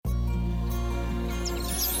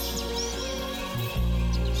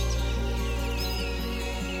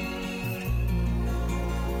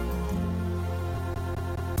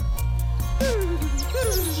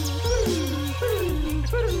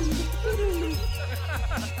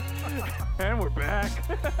And we're back.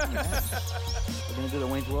 We're gonna do the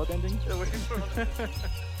Wayne's World ending.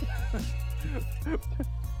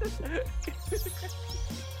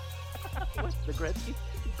 What's the Gretzky?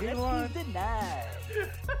 Gretzky's denied.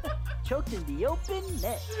 Choked in the open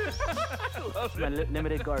net. My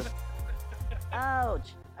limited guard. Ouch!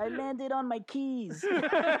 I landed on my keys.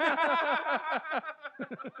 I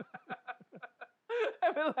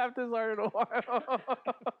haven't laughed this hard in a while.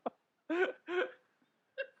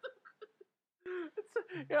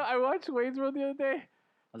 I watched Wayne's World the other day.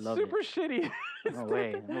 I love Super it. shitty. No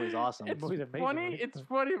way. That movie's awesome. It's movie's amazing, funny. right? It's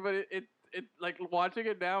funny, but it like watching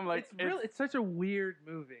it now. I'm like, It's such a weird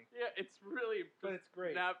movie. yeah, it's really, But it's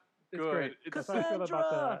great. Not It's good. great. It's That's how I feel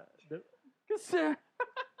about the Cassandra.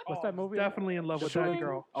 what's that movie? Definitely in love with Swing. that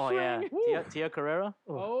girl. Oh yeah, Tia Carrera.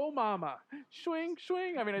 Oh, mama. Swing,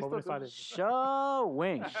 swing. I mean, I Moment still of do. Show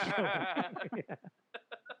wing.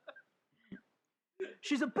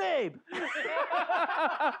 She's a babe.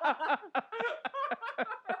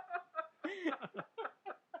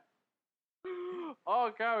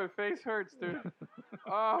 Oh, God, my face hurts, dude.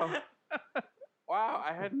 Oh. Wow,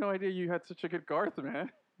 I had no idea you had such a good Garth, man.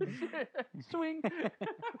 Swing. Wait,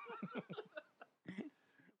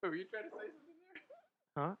 were you trying to say something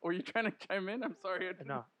there? Huh? Were you trying to chime in? I'm sorry.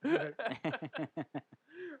 No.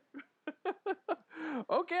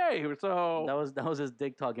 Okay, so... That was his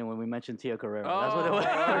dick talking when we mentioned Tia Carrera. Oh, That's what it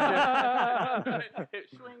was. okay.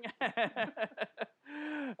 Swing.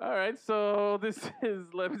 All right, so this is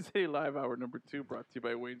Lemon City Live Hour number 2, brought to you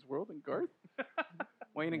by Wayne's World and Garth.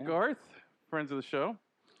 Wayne and Yeah. Garth, friends of the show.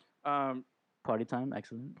 Party time,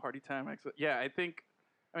 excellent. Party time, excellent. Yeah, I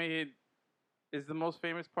mean, is the most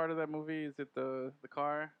famous part of that movie, is it the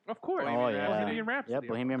car? Of course. Bohemian Oh yeah, Rhapsody. Bohemian Rhapsody. Yep,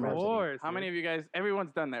 Bohemian Of Rhapsody. course. How many of you guys,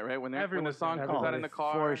 everyone's done that, right? When the Everyone's song done comes that. out in the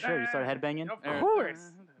car. For sure. You start headbanging. Of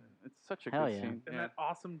course. It's such a Hell good yeah. scene. And Yeah. that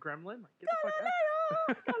awesome gremlin. Like, get the fuck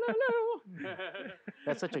out.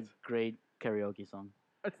 That's such a great karaoke song.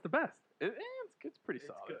 It's the best. It's pretty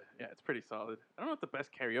solid. good. Yeah, it's pretty solid. I don't know what the best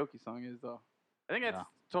karaoke song is, though. I think that's No.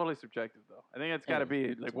 totally subjective, though. I think it's got to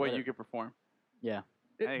be like what you could perform. Yeah.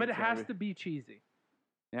 think But it it's gotta has be. to be cheesy.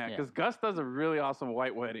 Yeah, Yeah. because Gus does a really awesome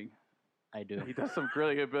white wedding. I do. He does some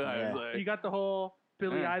really good bit. I Yeah. was like, You got the whole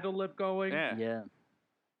Billy Yeah. Idol lip going. yeah. Yeah.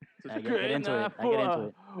 It's I a get good into it. enough I get into for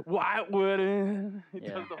it. a White wedding. He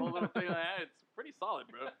Yeah. does the whole little thing like that. It's pretty solid,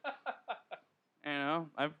 bro. You know,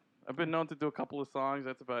 I've been known to do a couple of songs.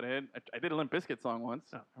 That's about it. I did a Limp Bizkit song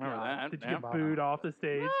once. I remember that. Did you Yeah. get booed off the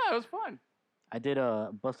stage? Yeah, it was fun. I did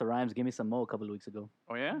Busta Rhymes, Give Me Some Mo a couple of weeks ago.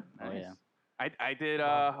 Oh yeah, Oh, nice. yeah. I did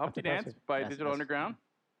Wow, Humpty that's Dance impressive. by That's- Digital that's- Underground.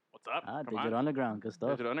 What's up? Ah, Come Digital on. Underground. Good stuff.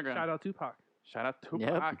 Digital Underground. Shout out Tupac. Shout out Tupac.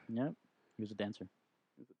 Yep. Yep. He was a dancer.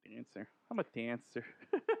 He's a dancer. I'm a dancer.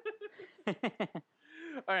 All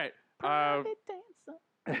right. All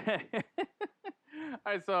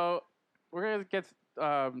right. So we're gonna get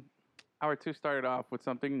hour 2 started off with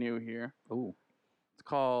something new here. Ooh. It's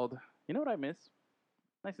called. You know what I miss?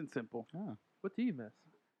 Nice and simple. Oh. What do you miss?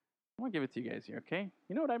 I'm gonna give it to you guys here, okay?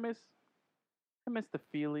 You know what I miss? I miss the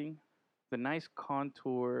feeling, the nice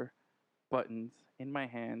contour buttons in my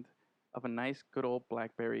hand of a nice good old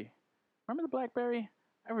BlackBerry. Remember the BlackBerry?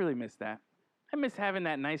 I really miss that. I miss having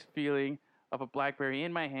that nice feeling of a BlackBerry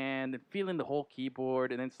in my hand and feeling the whole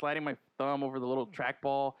keyboard and then sliding my thumb over the little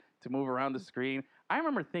trackball to move around the screen. I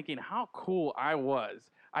remember thinking how cool I was.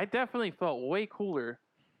 I definitely felt way cooler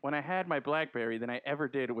when I had my BlackBerry than I ever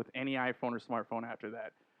did with any iPhone or smartphone after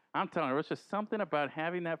that. I'm telling you, it was just something about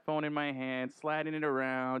having that phone in my hand, sliding it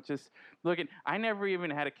around, just looking. I never even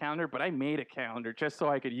had a calendar, but I made a calendar just so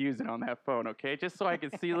I could use it on that phone, okay? Just so I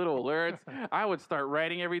could see little alerts. I would start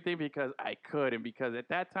writing everything because I could, and because at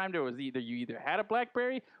that time there was you either had a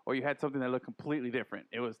BlackBerry or you had something that looked completely different.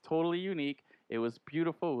 It was totally unique. It was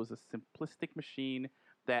beautiful. It was a simplistic machine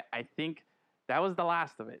that I think that was the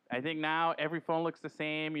last of it. I think now every phone looks the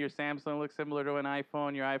same. Your Samsung looks similar to an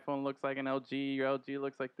iPhone. Your iPhone looks like an LG. Your LG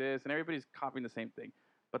looks like this. And everybody's copying the same thing.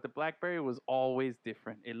 But the BlackBerry was always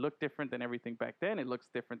different. It looked different than everything back then. It looks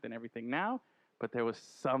different than everything now. But there was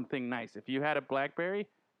something nice. If you had a BlackBerry,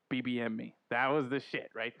 BBM me. That was the shit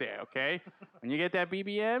right there, okay? When you get that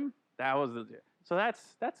BBM, that was the... So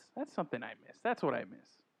that's something I miss. That's what I miss.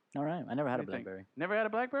 All right. I never had a What do you think? BlackBerry. Never had a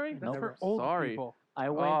BlackBerry? That's for Nope. old Sorry. people. I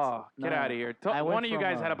went. Oh, get no, out of here. I went One of you from,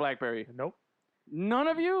 guys had a BlackBerry. Nope. None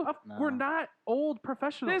of you? No. We're not old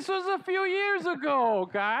professionals. This was a few years ago,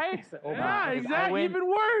 guy. yeah, Nah, exactly. went- Even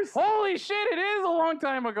worse. Holy shit, it is a long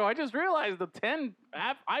time ago. I just realized the 10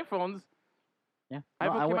 iPhones. Yeah. iPhone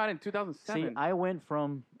No, I came went- out in 2007. See, I went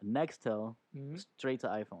from Nextel Mhm. straight to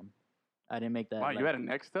iPhone. I didn't make that. wow, you had a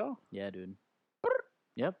Nextel? Yeah, dude.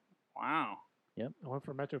 Yep. Wow. I went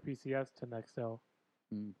from Metro PCS to Nextel.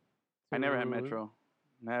 I never had to- Metro.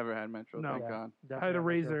 Never had Metro. No. Thank Yeah. God. I had definitely a Metro.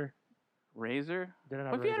 Razor, Razor. Didn't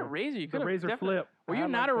have What if you had a Razor. Razor? You the could have Razor Flip. Were I you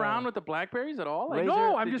had not like around the- with the Blackberries at all? Like, Razor-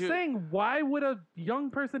 No, I'm did just you- saying, why would a young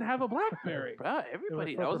person have a BlackBerry? Bro,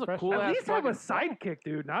 everybody. for That was a professional. cool At ass. least have a fucking phone. Sidekick,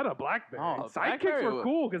 dude, not a BlackBerry. Oh, a Sidekicks BlackBerry were was-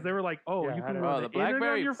 cool because they were like, oh, Yeah, you I can had run a- the the internet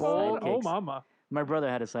BlackBerry on your phone. Sidekicks. Oh, mama. My brother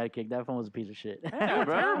had a sidekick. That phone was a piece of shit. They Yeah, were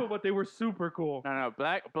bro. terrible, but they were super cool. No,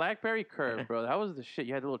 BlackBerry Curve, bro. That was the shit.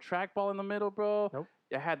 You had the little trackball in the middle, bro. Nope.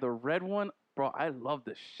 You had the red one, bro. I loved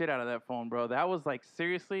the shit out of that phone, bro. That was like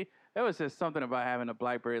seriously. There was just something about having a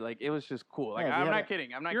BlackBerry. Like it was just cool. Like Yeah, if you I'm had not a-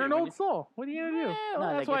 kidding. I'm not You're an kidding. When old soul. What are you gonna do? Yeah, well,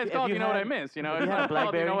 No, that's like, why if- it's if called you You Know What I had- Missed. You know, if it's you had a not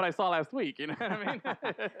called You Know BlackBerry- What I Saw Last Week. You know what I mean?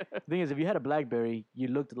 The thing is, if you had a BlackBerry, you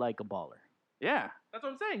looked like a baller. Yeah, That's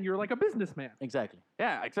what I'm saying. You're like a businessman. Exactly.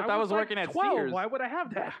 yeah. Except I was like working at 12. Sears. Why would I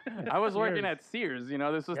have that? I was working Sears. at Sears. You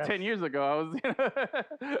know, this was Yes. 10 years ago. I was.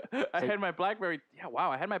 I So- had my BlackBerry. Yeah,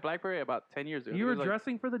 wow. I had my BlackBerry about 10 years ago. You It were was like-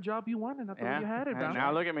 dressing for the job you wanted. I thought Yeah. you had it, And bro.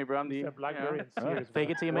 now look at me, bro. I'm the You said BlackBerry and All right, Sears. fake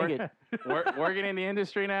bro. it till you make it. working in the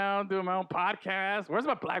industry now, doing my own podcast. Where's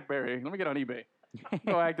my BlackBerry? Let me get on eBay.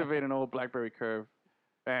 Go activate an old BlackBerry Curve.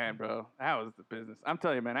 Man, bro, that was the business. I'm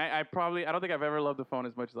telling you, man. I don't think I've ever loved a phone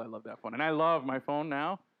as much as I love that phone, and I love my phone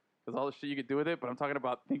now because all the shit you could do with it. But I'm talking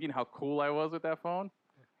about thinking how cool I was with that phone.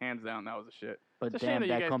 Hands down, that was the shit. But It's a shame damn, that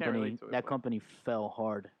you that guys can't company, relate to it, that but- company fell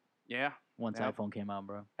hard Yeah. once Yeah. iPhone came out,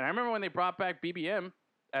 bro. And I remember when they brought back BBM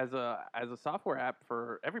as a software app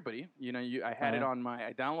for everybody. You know, I had it Yeah. on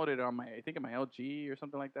I downloaded it on I think on my LG or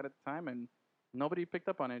something like that at the time, and nobody picked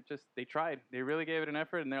up on it. Just they tried. They really gave it an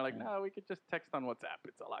effort, and they're like, Yeah. no, we could just text on WhatsApp.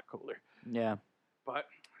 It's a lot cooler. Yeah. But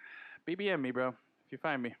BBM me, bro. If you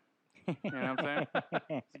find me, you know what I'm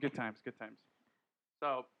saying? It's good times. Good times.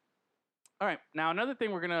 So, all right. Now another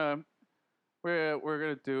thing we're gonna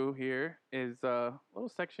do here is a little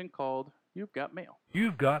section called "You've Got Mail."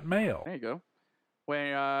 You've got mail. There you go.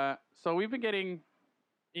 So we've been getting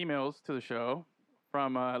emails to the show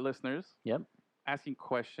from listeners. Yep. Asking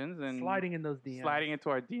questions and Sliding in those DMs. sliding into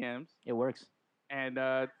our DMs. It works. And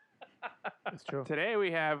It's true. today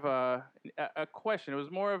we have a question. It was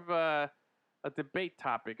more of a debate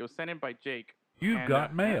topic. It was sent in by Jake. You've And, got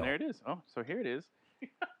and mail. there it is. Oh, so here it is.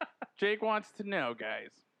 Jake wants to know, guys.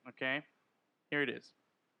 Okay, here it is.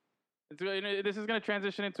 This is going to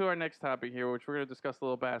transition into our next topic here, which we're going to discuss a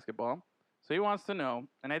little basketball. So he wants to know,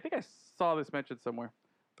 and I think I saw this mentioned somewhere,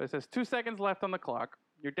 but it says 2 seconds left on the clock.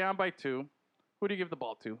 You're down by 2. Who do you give the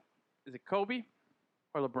ball to? Is it Kobe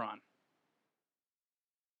or LeBron?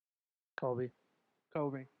 Kobe.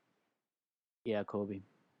 Kobe. Yeah, Kobe.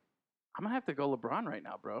 I'm going to have to go LeBron right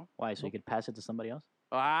now, bro. Why? So you could pass it to somebody else?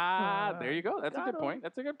 There you go. That's a got good him. point.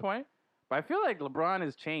 That's a good point. But I feel like LeBron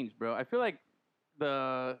has changed, bro. I feel like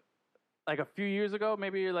a few years ago,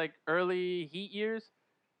 maybe like early Heat years,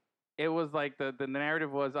 it was like the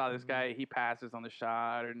narrative was, this guy, he passes on the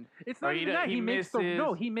shot, and It's Or not he even do- that. he He makes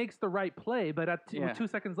misses. he makes the right play, but Yeah. with 2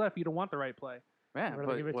 seconds left, you don't want the right play. man, I'm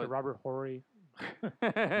gonna give it to Robert Horry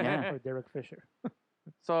Yeah. or Derek Fisher.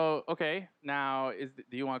 So okay, now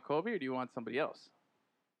do you want Kobe or do you want somebody else?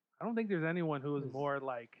 I don't think there's anyone who is Who's- more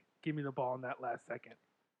like, give me the ball in that last second.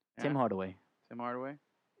 Tim Yeah. Hardaway. Tim Hardaway. That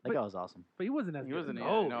But- guy was awesome. But he wasn't as He good. wasn't. as Yeah,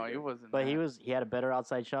 Kobe, no, he dude. wasn't. But that. he had a better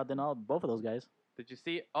outside shot than both of those guys. Did you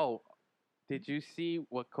see? Oh, did you see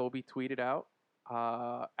what Kobe tweeted out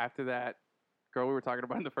after that girl we were talking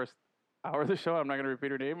about in the first hour of the show? I'm not going to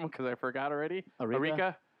repeat her name because I forgot already.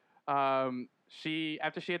 Arika?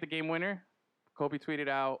 After she had the game winner, Kobe tweeted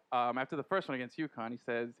out after the first one against UConn.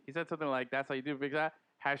 He said something like, "That's how you do big that."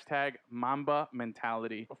 # Mamba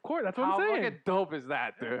mentality. Of course, that's what How I'm saying. fucking dope is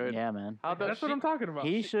that, dude? Yeah, man. How dope That's what I'm talking about.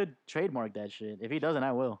 He should trademark that shit. If he doesn't,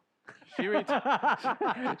 I will. She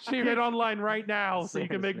she Get online right now so you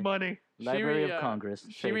can make Seriously. money. Library re- of Congress.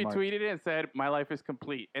 She trademark. retweeted it and said, "My life is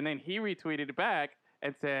complete." And then he retweeted it back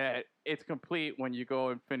and said, "It's complete when you go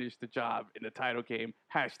and finish the job in the title game."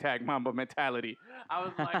 # Mamba mentality. I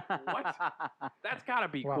was like, "What? That's gotta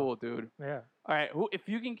be Wow. cool, dude." Yeah. All right, if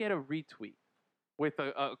you can get a retweet with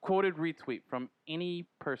a quoted retweet from any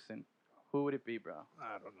person, who would it be, bro?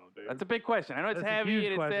 I don't know, dude. That's a big question. I know it's That's a heavy huge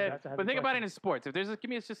and it's question. That's a heavy but think about it question. in sports. If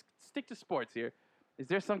there's just stick to sports here. Is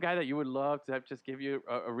there some guy that you would love to have just give you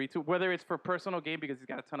a retweet, whether it's for personal gain because he's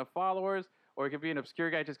got a ton of followers, or it could be an obscure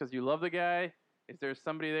guy just because you love the guy? Is there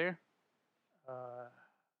somebody there?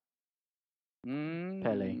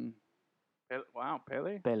 Pele. Wow,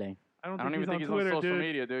 Pele. Pele. I don't I think don't even think he's he's on Twitter, on social dude.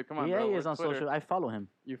 media, dude. Come on, Yeah, bro. he We're is on Twitter. social. I follow him.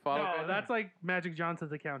 You follow? No, Pele? that's like Magic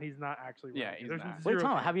Johnson's account. He's not actually. Yeah, running. he's There's not. Wait, zero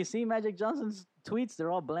Tom, chance. have you seen Magic Johnson's tweets? They're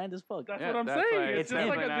all bland as fuck. That's Yeah, what I'm that's saying. why It's it's just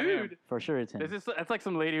like definitely a not him. dude. For sure it's him. That's like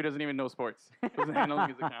some lady who doesn't even know sports who's handling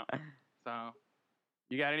his account. So,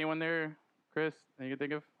 you got anyone there, Chris, that you can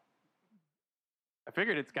think of? I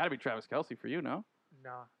figured it's got to be Travis Kelce for you, no?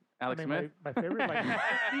 Nah. Alex I mean, Smith? My favorite, like,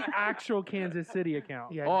 the actual Kansas City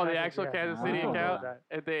account. yeah, Oh, the exactly, actual yeah. Kansas Oh, City wow. account? That.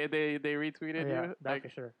 If they retweeted Yeah, you? that Like, for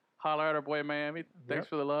sure. holler at our boy Miami. Thanks Yep.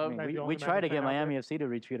 for the I love. mean, Like we the we only tried to get Miami Miami FC to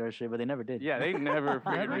retweet our shit, but they never did. Yeah, they never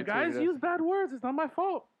freaking Never, retweeted guys us. use bad words. It's not my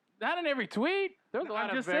fault. Not in every tweet. There's a lot I'm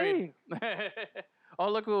of just very... saying. Oh,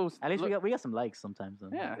 look who's... At least look, we got some likes sometimes. Though.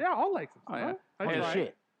 Yeah. Yeah, I'll like some Oh, stuff. yeah. I Hey, Holy try.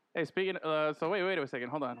 shit. Hey, speaking... so wait a second.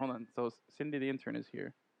 Hold on. So Cindy the intern is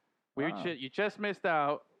here. Wow. You just missed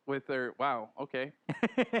out with her... Wow, okay.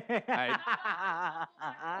 Oh,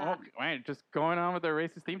 man, just going on with our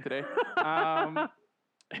racist theme today.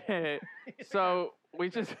 So we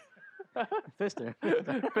just... Fister.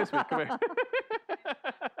 Fistman, come here.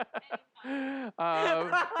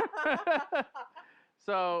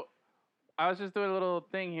 So I was just doing a little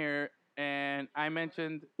thing here, and I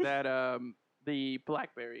mentioned that the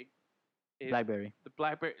BlackBerry is Blackberry. the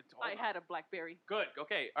BlackBerry. I had a BlackBerry, Good.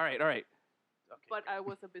 Okay. All right. Okay. but I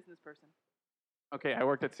was a business person. Okay. I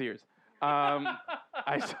worked at Sears. I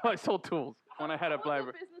sold tools when I had a I was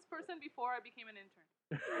BlackBerry. a business person before I became an intern.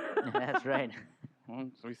 That's right. Well,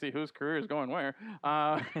 so we see whose career is going where.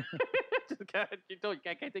 Just I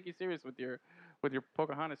can't take you serious with your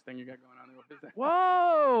Pocahontas thing you got going on there. What is that?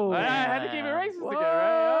 Whoa! I had to keep it Yeah. racist again,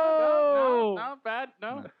 right? Whoa. No, bad.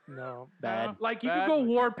 No. No. Bad. Like you Bad. could go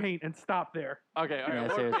war paint and stop there. Okay. All right. Yeah,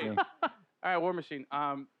 War seriously. Machine. All right. War Machine.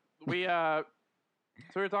 We so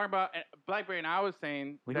we were talking about BlackBerry, and I was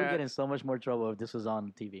saying We that would get in so much more trouble if this was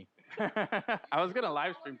on TV. I was gonna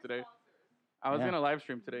live stream today.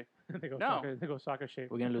 They go No. soccer. They go soccer shape.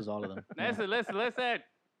 We're gonna lose all of them. Yeah. Listen.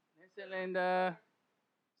 And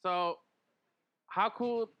so, how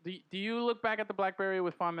cool do you look back at the BlackBerry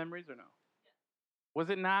with fond memories or no? Was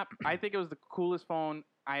it not? I think it was the coolest phone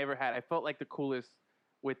I ever had. I felt like the coolest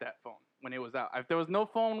with that phone when it was out. If there was no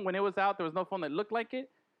phone when it was out, there was no phone that looked like it.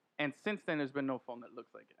 And since then, there's been no phone that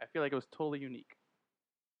looks like it. I feel like it was totally unique.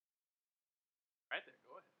 Right there,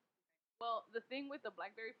 go ahead. Well, the thing with the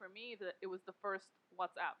BlackBerry for me, it was the first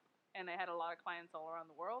WhatsApp, and I had a lot of clients all around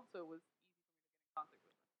the world, so it was easy for me to get in contact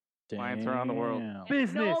with them. Clients around the world. Damn. And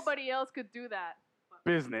Business. nobody else could do that.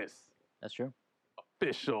 Business, That's true.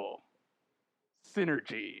 official,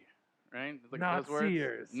 synergy, right? It's like Not those words.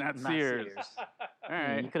 Sears. Not Not Sears. Sears. All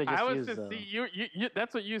right. you could've I just was used, just see you.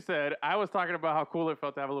 That's what you said. I was talking about how cool it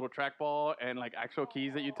felt to have a little trackball and like actual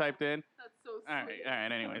keys that you typed in. That's so sweet. All right.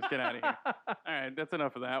 Anyways, get out of here. All right, that's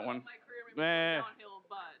enough of that So one. My career maybe Meh. went downhill,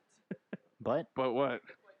 but But But what?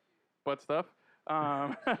 Butt stuff.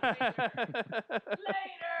 later.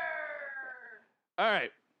 All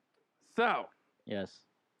right. So yes,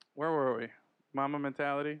 where were we? Mama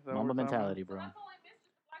mentality. Is that what Mamba we're talking about? mentality, So bro. that's all I missed,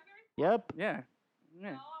 just the BlackBerry. Yep. Yeah. Now Yeah.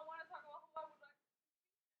 I want to talk about who I would like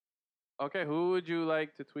Okay. Who would you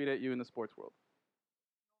like to tweet at you in the sports world?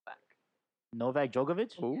 back. Novak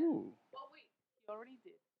Djokovic. Ooh. Well, wait, he already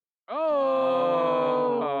did.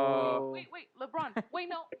 Oh. Wait, LeBron. Wait,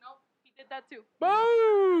 no, he did that too.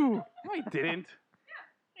 Boo! No, he didn't.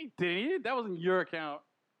 He didn't. That wasn't your account.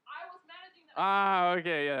 I was managing that Ah,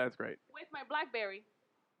 okay. Yeah, that's great. with my BlackBerry.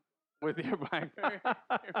 With your BlackBerry.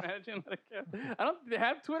 You're managing that account. I don't. They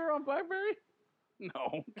have Twitter on BlackBerry?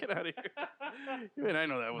 No. Get out of here. Even I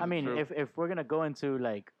know that was I mean, true. if we're gonna go into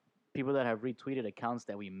like people that have retweeted accounts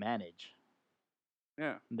that we manage,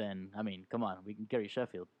 Yeah. then I mean, come on, we can Gary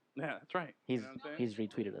Sheffield. Yeah, that's right. He's You know what I'm saying? he's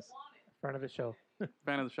retweeted us. Friend of the show.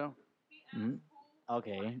 Fan of the show. Mhm.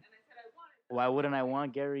 Okay. Why wouldn't I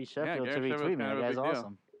want Gary Sheffield Gary to Sheffield's retweet me? kind of That a guy's big deal.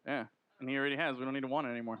 awesome. Yeah. And he already has. We don't need to want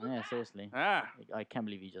it anymore. Yeah, seriously. Ah. I can't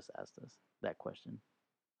believe you just asked us that question.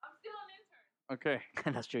 I'm still an intern.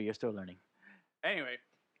 Okay. That's true. You're still learning. Anyway,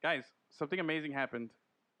 guys, something amazing happened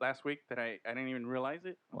last week that I didn't even realize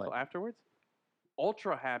it until What? afterwards.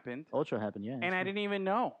 Ultra happened, Ultra happened, yeah. and I didn't even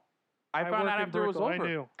know. I found work out in after it was Brickell, over. I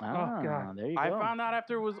knew. Ah, Oh god. there you go. I found out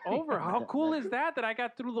after it was over. How cool is that? That I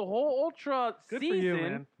got through the whole Ultra Good season for you,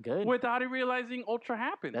 man. Good. without even realizing Ultra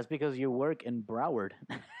happened. That's because you work in Broward.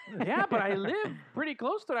 Yeah, but I live pretty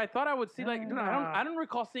close to it. I thought I would see like, dude, I don't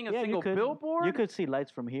recall seeing a Yeah, single you could, billboard. You could see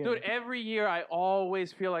lights from here. Dude, every year I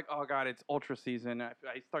always feel like, oh god, it's Ultra season. I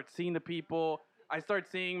start seeing the people. I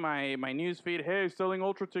start seeing my news feed. Hey, selling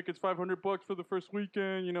Ultra tickets, $500 for the first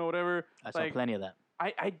weekend. You know, whatever. I saw like, plenty of that.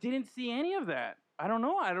 I didn't see any of that. I don't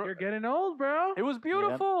know. You're getting old, bro. It was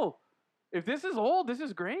beautiful. If this is old, this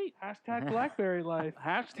is great. Hashtag BlackBerry life.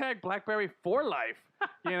 Hashtag BlackBerry for life.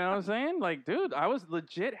 You know what I'm saying? Like, dude, I was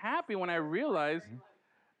legit happy when I realized.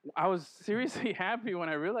 I was seriously happy when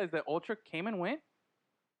I realized that Ultra came and went.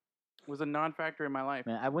 Was a non-factor in my life.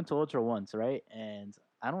 Man, I went to Ultra once, right? And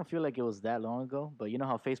I don't feel like it was that long ago, but you know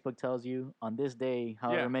how Facebook tells you on this day,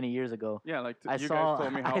 however Yeah. many years ago. Yeah, like I you saw. guys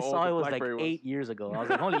told me how I old saw the it was like BlackBerry 8 years ago. I was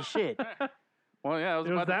like, holy shit. Well, yeah, It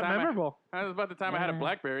was that memorable. That was about the time I had a Yeah.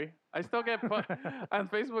 BlackBerry. I still get on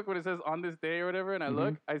Facebook when it says on this day or whatever, and I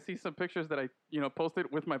look, I see some pictures that I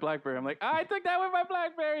posted with my BlackBerry. I'm like, I took that with my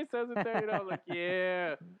BlackBerry. It says it there. I was like,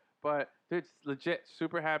 yeah. But dude, legit,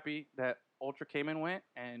 super happy that Ultra came and went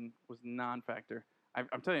and was non-factor.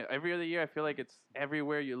 I'm telling you, every other year I feel like it's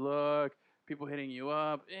everywhere you look, people hitting you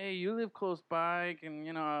up. Hey, you live close by, can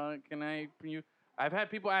I bring you? I've had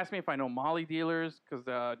people ask me if I know Molly dealers because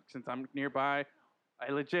since I'm nearby, I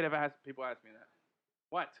legit have asked people ask me that.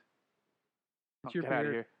 What? It's your Get out of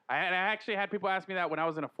beard. here! I actually had people ask me that when I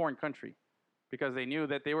was in a foreign country because they knew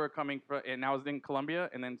that they were coming from, and I was in Colombia,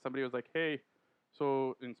 and then somebody was like, "Hey,"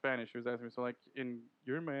 so in Spanish, he was asking me, "So like,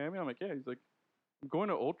 you're in Miami?" I'm like, "Yeah." He's like, "I'm going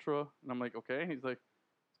to Ultra," and I'm like, "Okay." He's like,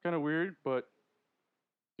 "It's kind of weird, but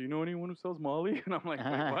do you know anyone who sells Molly?" And I'm like,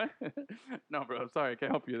 "Wait, what?" No, bro, I'm sorry, I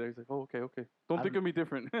can't help you there. He's like, "Oh, okay. Don't think of me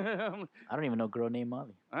different." I'm like, I don't even know a girl named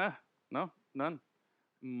Molly. no, none.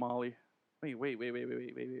 Molly. Wait.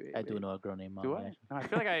 I do know a girl named Molly. Do I? actually. No, I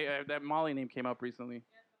feel like that Molly name came up recently.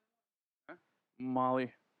 Huh?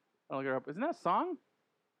 Molly. I'll look her up. Isn't that a song?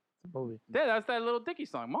 Movie. Yeah, that's that Little Dicky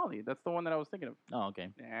song, Molly. That's the one that I was thinking of. Oh, okay.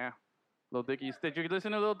 Yeah. Little Dicky. Did you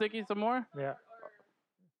listen to Little Dicky some more? Yeah,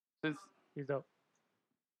 Since he's dope.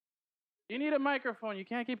 you need a microphone. You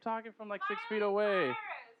can't keep talking from like 6 feet away. Cyrus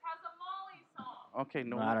has a Molly song. Okay,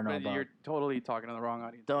 no, No, I don't know but about- you're totally talking to the wrong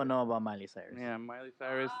audience. Don't know about Miley Cyrus. Yeah, Miley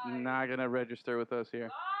Cyrus not gonna register with us here.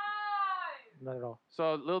 Live. Not at all.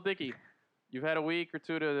 So, Lil Dicky, you've had a week or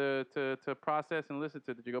two to process and listen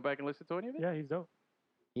to. Did you go back and listen to any of it? Yeah, he's dope.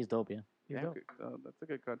 He's dope, yeah. He's Yeah, dope. good. That's a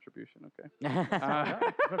good contribution. Okay. Yeah,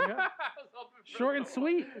 fuck yeah. Short and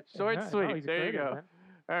sweet. Short Yeah, and no, sweet. he's There you creative, go. man.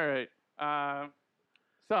 All right.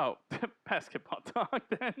 So basketball talk.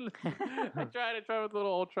 Then I tried with a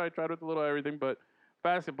little ultra. I tried with a little everything, but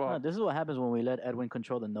basketball. No, this is what happens when we let Edwin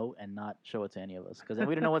control the note and not show it to any of us. Because then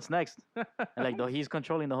we don't know what's next. And like, though, he's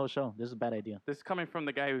controlling the whole show. This is a bad idea. This is coming from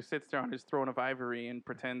the guy who sits there on his throne of ivory and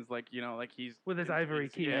pretends like like he's With his ivory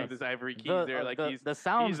keys. Yeah, with his ivory keys The, there, like the, he's the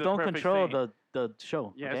sounds the don't perfect control saint. the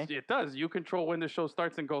show. Yes, okay? it does. You control when the show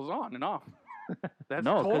starts and goes on and off. That's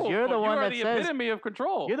No, 'cause total- you're the one you are that the says- epitome of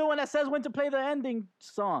control. You're the one that says when to play the ending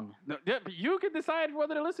song. No, yeah, but you can decide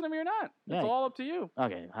whether to listen to me or not. It's Yeah. all up to you.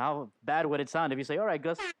 Okay, how bad would it sound if you say, all right,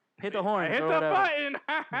 Gus, hit the horn. I hit the or whatever.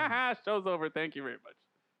 button. Show's over. Thank you very much.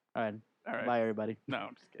 All right, All right. bye, everybody. No,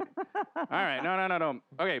 I'm just kidding. All right. No.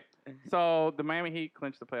 Okay. So the Miami Heat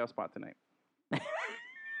clinched the playoff spot tonight.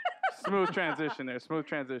 Smooth transition there. Smooth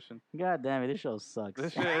transition. God damn it, this show sucks.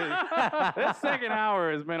 This second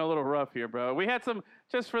hour has been a little rough here, bro. We had some,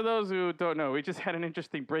 just for those who don't know, we just had an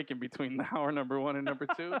interesting break in between the hour number 1 and number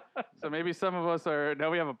 2. So maybe some of us are, now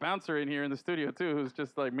we have a bouncer in here in the studio too who's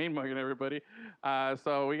just like mean mugging everybody.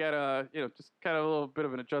 So we got a, just kind of a little bit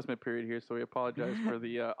of an adjustment period here. So we apologize for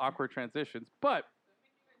the awkward transitions. But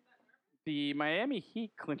the Miami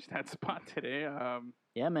Heat clinched that spot today.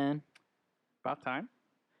 Yeah, man. About time.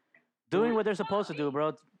 Doing what they're supposed to do,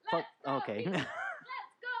 bro. Fuck. Okay. Let's go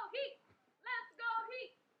Heat. Let's go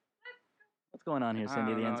Heat. What's going on here, I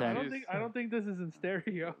Cindy don't the know, intern? she's- I don't think this is in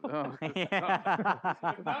stereo. Oh, yeah,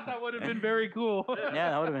 If not, that would have been very cool.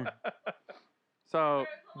 that would have been. so.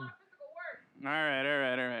 There's a lot of physical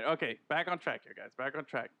work. All right. Okay, back on track here, guys. Back on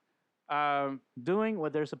track. Doing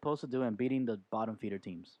what they're supposed to do and beating the bottom feeder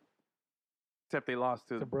teams. Except they lost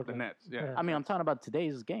to To the Brooklyn. Nets. Yeah. Yeah. I mean, I'm talking about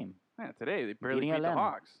today's game. Yeah, today they barely Beating beat the Atlanta.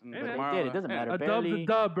 Hawks. And Yeah, they tomorrow- did. It doesn't yeah, matter. A dub's Barely- a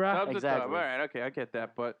dub, bruh. Dub's a dub. Exactly. All right, okay, I get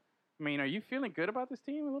that. But I mean, are you feeling good about this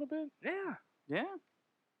team a little bit? Yeah. Yeah.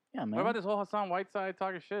 Yeah, What man. about this whole Hassan Whiteside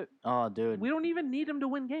talking shit? Oh, dude. We don't even need him to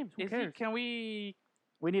win games. Who Is he, cares? can we?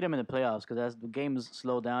 We need him in the playoffs because as the games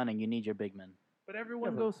slow down and you need your big men. But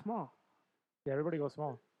everyone but- goes small. Yeah, everybody goes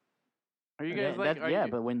small. Are you Yeah, guys like? that- Are yeah,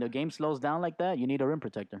 you, but when the game slows down like that, you need a rim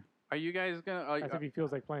protector. are you guys gonna? As if he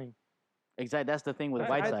feels like playing. Exactly. That's the thing with I-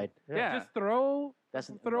 Whiteside. Yeah. Just throw That's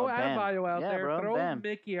throw Bam. Adebayo out Yeah, there, bro, throw Bam.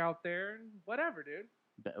 Mickey out there, and whatever, dude.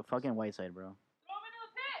 Fucking Whiteside, bro. Throw him into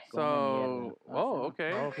the pit. So, Going oh, in the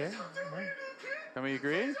okay. Okay. Can we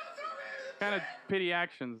agree? Kind of pity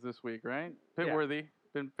actions this week, right? Pitworthy.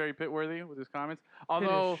 Been very pitworthy with his comments.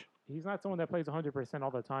 Although, Finish. He's not someone that plays 100%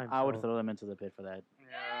 all the time. I would so- throw them into the pit for that.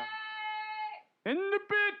 yeah. In the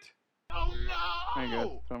pit. Oh no! There you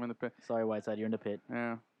go. Throw him in the pit. Sorry, Whiteside, you're in the pit.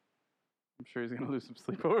 Yeah. I'm sure he's gonna lose some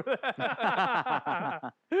sleep over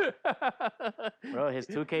that. Bro, his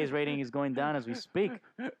 2K's rating is going down as we speak.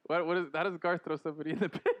 What is? How does Garth throw somebody in the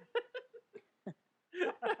pit?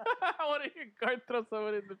 I want to hear Garth throw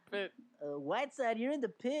someone in the pit. Whiteside, you're in the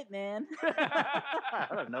pit, man. I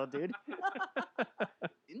don't know, dude.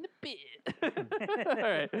 In the pit. All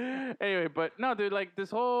right. Anyway, but no, dude, like this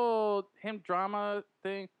whole him drama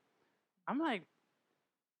thing, I'm like,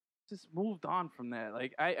 just moved on from that.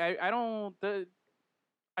 Like, I don't.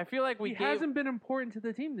 I feel like we he gave, hasn't been important to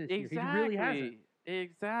the team this year. He really hasn't.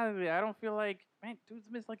 Exactly. I don't feel like, man, dude's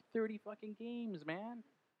missed like 30 fucking games, man.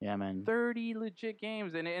 Yeah, man. 30 legit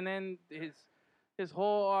games, and then his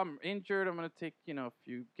whole I'm injured. I'm gonna take a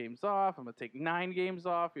few games off. I'm gonna take 9 games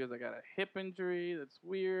off because I got a hip injury. That's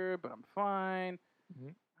weird, but I'm fine.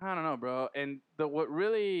 Mhm. I don't know, bro. And what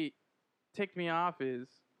really ticked me off is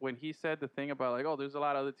when he said the thing about like, oh, there's a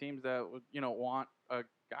lot of other teams that would want a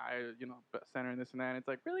guy, center and this and that. And it's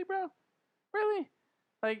like, really, bro, really,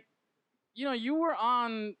 like, you were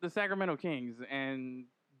on the Sacramento Kings and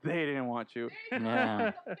they didn't want you.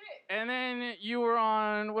 Yeah. And then you were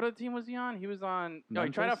on, what other team was he on? He was on, no, he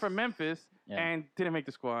tried out for Memphis Yeah. and didn't make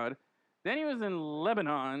the squad. Then he was in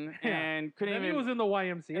Lebanon Yeah. and couldn't Then even. he was in the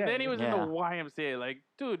YMCA. And then he was in the Yeah. YMCA. Like,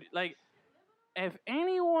 dude, like, if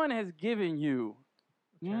anyone has given you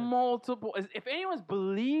if anyone's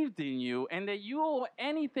believed in you and that you owe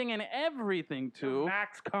anything and everything to,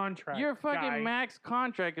 max contract. your fucking guy. max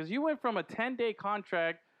contract, because you went from a 10-day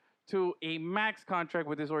contract to a max contract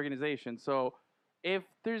with this organization. So if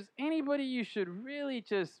there's anybody you should really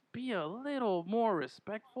just be a little more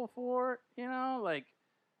respectful for, like,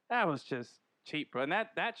 that was just cheap, bro. And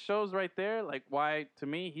that shows right there, like, why, to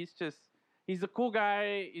me, he's a cool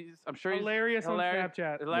guy. I'm sure hilarious he's on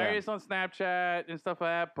Snapchat. hilarious on Snapchat and stuff like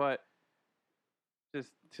that, but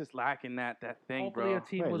just lacking that thing, Hopefully bro. a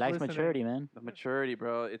team Right, was lacks listening. maturity, man. The maturity,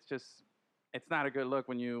 bro. It's not a good look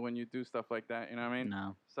when you do stuff like that. You know what I mean?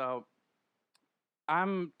 No. So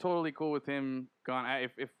I'm totally cool with him gone.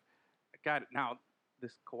 If God, now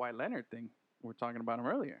this Kawhi Leonard thing, we were talking about him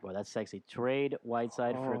earlier. Well, that's sexy. Trade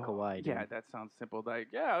Whiteside for Kawhi. Dude. Yeah, that sounds simple. Like,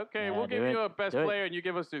 yeah, okay, Yeah, we'll give do it. you a best Do it. player, and you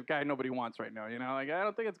give us the guy nobody wants right now. Like, I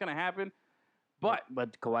don't think it's gonna happen. But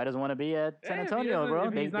Kawhi doesn't want to be at San Hey, if he Antonio, doesn't- bro.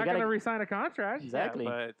 If They he's not gotta going to resign a contract. exactly.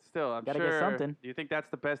 Yeah, but still, I'm Gotta sure. get something. Do you think that's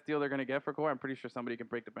the best deal they're gonna get for Kawhi? I'm pretty sure somebody can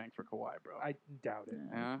break the bank for Kawhi, bro. I doubt it.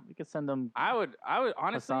 Yeah. We could send them I would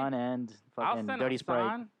honestly. Hassan and I'll fucking send Dirty Sprite.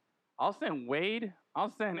 Hassan. I'll send Wade. I'll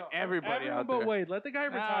send No, everybody everyone out but there. Wade. Let the guy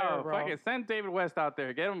retire, No, bro. fucking send David West out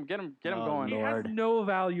there. Get him Oh, going. He Lord. has no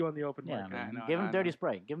value on the open Yeah, market. man. know, Give I him know. Dirty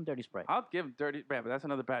Sprite. Give him Dirty Sprite. I'll give Dirty. Yeah, but that's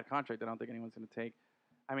another bad contract that I don't think anyone's gonna take.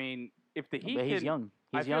 I mean, if the Heat But he's can- young.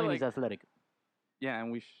 I He's feel young. like- He's athletic. yeah,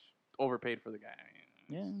 and we overpaid for the guy.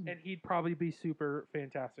 Yeah. And he'd probably be super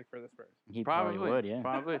fantastic for the Spurs. He Probably probably would. Yeah.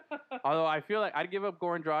 Probably. Although I feel like I'd give up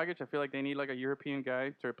Goran Dragic. I feel like they need like a European guy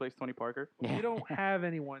to replace Tony Parker. Yeah. We don't have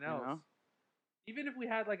anyone You else. know? Even if we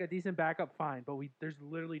had like a decent backup, fine. But there's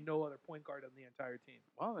literally no other point guard on the entire team.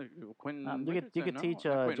 Well, Quentin. You could Richardson, teach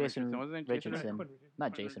no? Quentin Jason Richardson. Wasn't it Jason Richardson.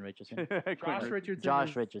 Not Jason Richardson. Quentin Josh Richardson. Richardson. Josh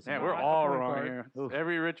is- Richardson. Yeah, we're not all the point wrong guard. here. Oof.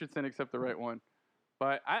 Every Richardson except the right one.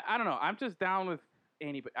 But I don't know. I'm just down with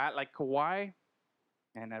anybody. Like Kawhi,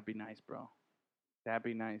 and that'd be nice, bro. That'd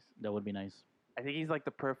be nice. That would be nice. I think he's like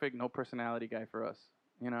the perfect no personality guy for us.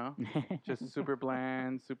 Just super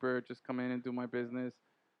bland, super just come in and do my business.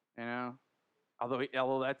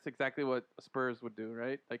 Although that's exactly what Spurs would do,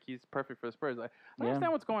 right? Like he's perfect for the Spurs. I Yeah.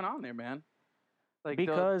 understand what's going on there, man. Like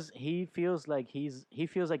because he feels like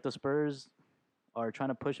the Spurs are trying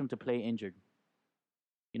to push him to play injured.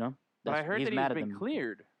 but I heard he's that mad he's at been them.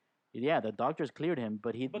 cleared. Yeah, the doctors cleared him,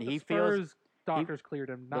 but he But the feels Spurs doctors cleared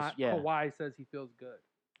him. Not yeah. Kawhi says he feels good.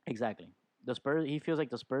 exactly. He feels like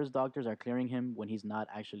the Spurs doctors are clearing him when he's not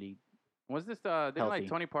actually. Was this didn't like Healthy.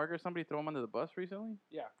 Tony Parker somebody throw him under the bus recently?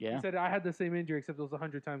 Yeah. Yeah. He said I had the same injury except it was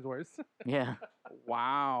 100 times worse. Yeah.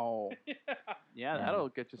 Wow. Yeah, Yeah. that'll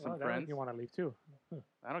get you some Well, that friends. You want to leave too?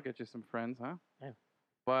 That'll get you some friends, huh? Yeah.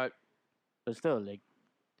 But But still, like,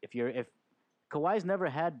 if Kawhi's never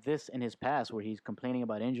had this in his past where he's complaining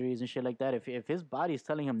about injuries and shit like that, if his body's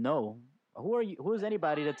telling him no, who is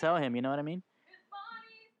anybody to tell him? You know what I mean?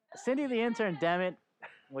 Cindy the intern, damn it!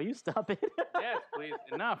 Will you stop it? yes, please,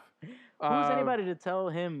 enough. Who's anybody to tell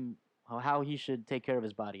him how he should take care of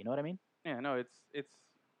his body? You know what I mean? Yeah, no, it's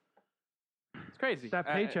crazy. That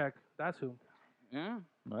paycheck, that's who. Yeah,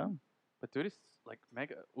 Well, but dude is like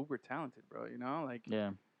mega uber talented, bro. Like yeah,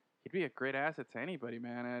 he'd be a great asset to anybody,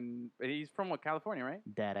 man. And but he's from California, right?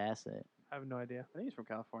 that asset. I have no idea. I think he's from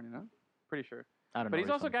California, no? Pretty sure. I don't know. But he's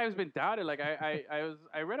where also a from. guy who's been doubted. Like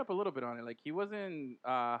I read up a little bit on it. Like he wasn't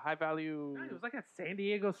high value. It was like at San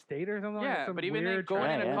Diego State or something. Yeah, like some but even then weird going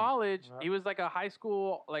Yeah, into yeah. college, Yeah. he was like a high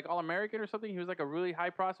school like All American or something. He was like a really high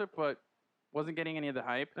prospect, but wasn't getting any of the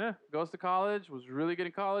hype. Yeah. Goes to college, was really good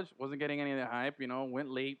in college, wasn't getting any of the hype. Went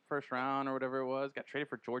late first round or whatever it was. Got traded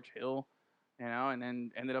for George Hill, and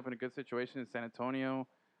then ended up in a good situation in San Antonio.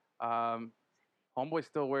 Homeboy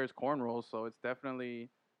still wears cornrows, so it's definitely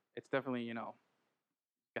he's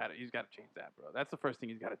got to change that, bro. That's the first thing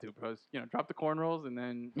he's got to do, bro. Is, drop the cornrows, and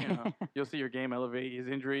then you'll see your game elevate. His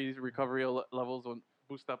injuries, recovery levels will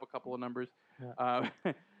boost up a couple of numbers. Yeah.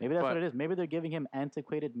 Maybe that's But- what it is. Maybe they're giving him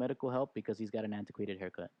antiquated medical help because he's got an antiquated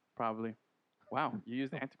haircut. Probably. Wow, you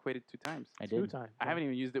used antiquated 2 times. I 2 did. times. I haven't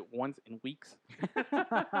even used it once in weeks.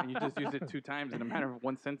 And you just used it 2 times in a matter of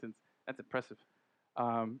one sentence. That's impressive.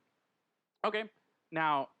 Okay,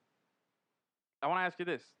 now I want to ask you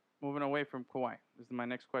this. Moving away from Kawhi, this is my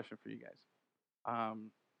next question for you guys.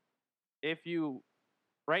 If you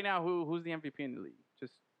right now, who's the MVP in the league?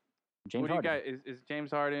 Just James who do you Harden. guys? Is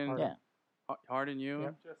James Harden? Harden. Yeah. Harden, you?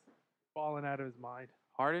 Yep. Just falling out of his mind.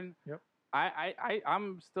 Harden? Yep. I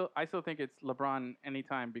still think it's LeBron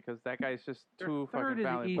anytime because that guy's just They're too third in fucking the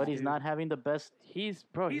valuable. East. But he's dude. not having the best. He's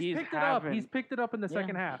He's picked it up. having He's picked it up in the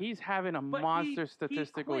second half. he's having a But monster he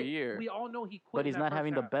statistical quit. year. We all know he quit. But he's in that not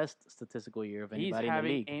having first the half. best statistical year of He's anybody in the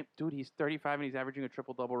having league. dude. He's 35 and he's averaging a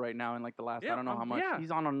triple double right now in like the last I don't know how much. yeah.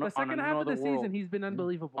 He's on The second half of the another world. season, he's been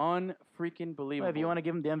unbelievable. Unfreaking believable. Well, if you want to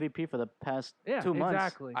give him the MVP for the past yeah, 2 months,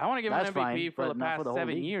 exactly. I want to give him That's an MVP fine, for the but not past for the whole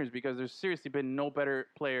 7 league. years because there's seriously been no better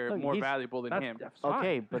player Look, more he's- valuable than him. That's fine.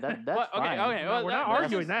 okay, but that's But, okay, fine. okay. No, Well, we're not that's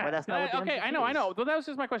arguing just- that. But that's not what the okay, MVP I know. is. Well, that was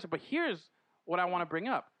just my question. But here's what I want to bring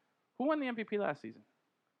up: Who won the MVP last season?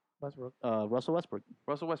 Westbrook. Russell Westbrook.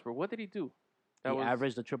 Russell Westbrook. What did he do? He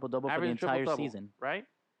averaged a triple double for the averaged a entire triple-double, season. right?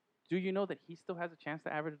 Do you know that he still has a chance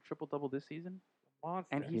to average a triple double this season?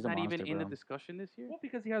 Monster. And he's He's a not even monster, in the bro. discussion this year. Well,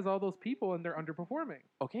 because he has all those people and they're underperforming.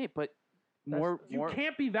 Okay, but You more.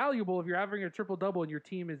 can't be valuable if you're averaging a triple double and your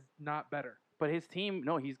team is not better. But his team,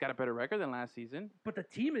 no, he's got a better record than last season. But the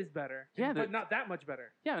team is better. Yeah, but the- not that much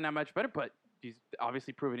better. Yeah, not much better, but he's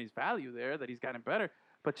obviously proven his value there, that he's gotten better.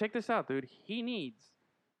 But check this out, dude. He needs,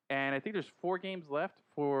 and I think there's 4 games left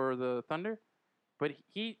for the Thunder, but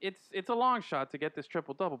it's a long shot to get this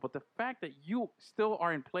triple double. But the fact that you still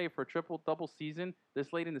are in play for a triple double season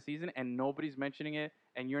this late in the season, and nobody's mentioning it,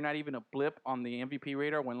 and you're not even a blip on the MVP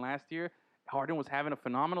radar when last year Harden was having a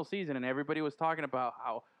phenomenal season, and everybody was talking about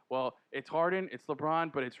how, well, it's Harden, it's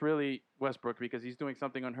LeBron, but it's really Westbrook because he's doing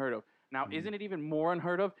something unheard of. Now, isn't it even more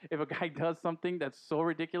unheard of if a guy does something that's so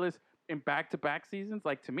ridiculous in back-to-back seasons?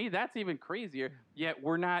 Like, to me, that's even crazier, yet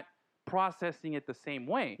we're not processing it the same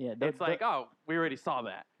way. Yeah, It's like, oh, we already saw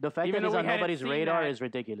that. The fact Even that he's though on we hadn't nobody's seen radar that- is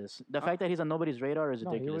ridiculous. The fact that he's on nobody's radar is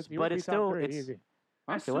No, ridiculous. he but would it's be top still 3 it's easy.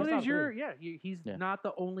 As Okay, what's soon as top you're, three? he's Yeah. not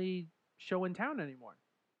the only show in town anymore.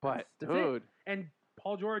 But, That's it. dude, And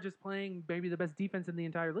Paul George is playing maybe the best defense in the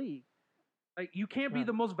entire league. Like, you can't be Yeah.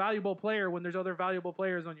 the most valuable player when there's other valuable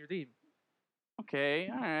players on your team. okay,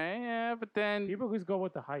 all right, yeah, but then People just go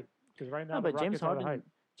with the hype because right now no, the but James Rockets are the Harden. hype.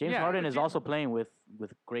 James Yeah, Harden but is James- also playing with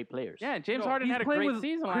great players. yeah, James No, Harden he's had a playing great with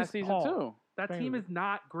season Chris last season Paul. too. That Playing team with- is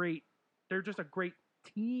not great. They're just a great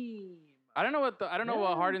team. I don't know what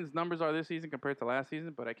Yeah. Harden's numbers are this season compared to last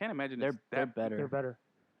season, but I can't imagine they're it's they're that better. They're better.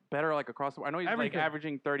 better like across the. I know he's Everything. like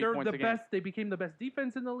averaging 30 They're points the a game. best. They became the best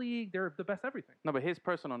defense in the league. They're the best everything. No, but his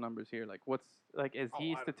personal numbers here, like what's like, is Oh,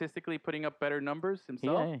 he I don't- statistically putting up better numbers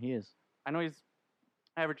himself? Yeah, he is. I know he's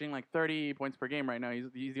averaging like 30 points per game right now.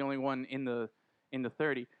 He's the only one in the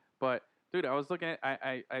 30. But dude, I was looking at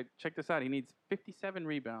I checked this out. He needs 57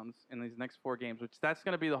 rebounds in these next 4 games, which that's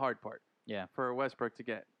going to be the hard part. Yeah. For Westbrook to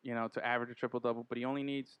get, to average a triple double, but he only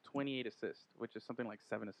needs 28 assists, which is something like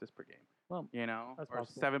 7 assists per game. Well, that's or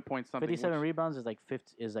possible. 7 point something. 57 which- rebounds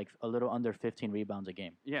is like a little under 15 rebounds a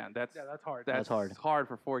game. Yeah, that's hard. that's hard. hard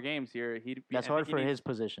for 4 games here. That's I hard think for he needs- his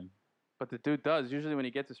position. But the dude does usually when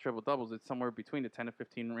he gets his triple doubles, it's somewhere between the 10 to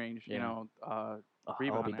 15 range. Yeah. Oh, I hope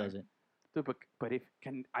rebound he does it. Dude, but if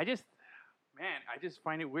can I just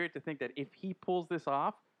find it weird to think that if he pulls this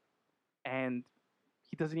off, and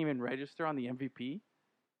he doesn't even register on the MVP,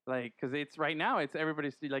 like because it's right now it's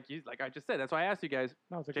everybody's like I just said. That's why I asked you guys.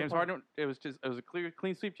 No, it's a good James point. Harden. It was a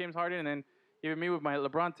clean sweep. James Harden, and then even me with my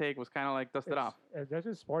LeBron take was kind of like dust it off. That's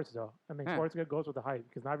just sports, though. I mean, Yeah. sports goes with the hype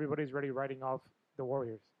because not everybody's ready writing off the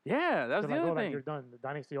Warriors. Yeah, that was They're the like, other oh, like, thing. you're done. The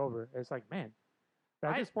dynasty over. It's like, man,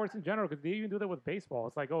 that's just sports in general because they even do that with baseball.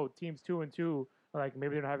 It's like, oh, teams 2-2, like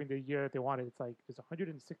maybe they're not having the year that they wanted. It's like there's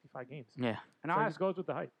 165 games. Yeah. And So I'll it ask, just goes with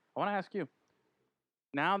the hype. I want to ask you.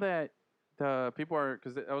 Now that the people are,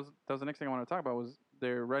 because that was the next thing I want to talk about was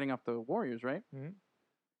they're writing off the Warriors, right? Mhm.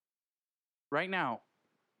 Right now,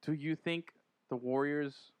 do you think the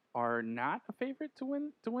Warriors are not a favorite to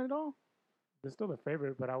win it all? They're still the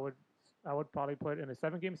favorite, but I would I would probably put in a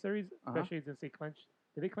 7-game series, Uh-huh. especially since they clinched.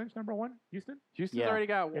 Did they clinch number 1, Houston? Houston's Yeah. already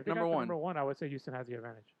got If they number got to one. number 1, I would say Houston has the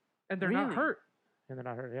advantage, And they're not Really? hurt. and they're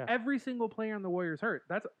not hurt. Yeah. Every single player on the Warriors hurt.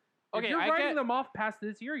 That's Okay, if you're I writing get- them off past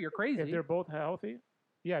this year, you're crazy. If they're both healthy,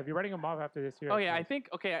 yeah. If you're writing them off after this year, Oh it's yeah, I like- think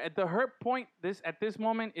at the hurt point at this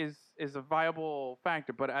moment is a viable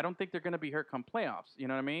factor, but I don't think they're going to be hurt come playoffs. You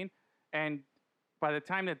know what I mean? And by the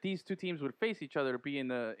time that these two teams would face each other to be in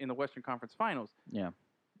the Western Conference Finals, Yeah.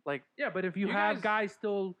 like Yeah, but if you You have guys- guys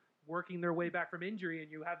still working their way back from injury,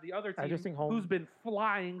 and you have the other I team just think home- who's been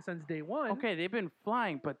flying since day one. okay, they've been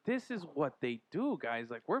flying, but this is what they do, guys.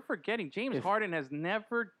 Like we're forgetting James If- Harden has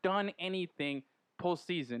never done anything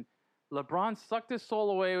postseason. LeBron sucked his soul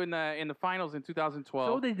away in the finals in 2012.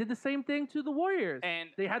 So they did the same thing to the Warriors. and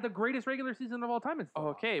They had the greatest regular season of all time. And still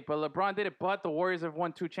lost. okay, but LeBron did it. But the Warriors have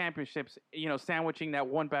won 2 championships, sandwiching that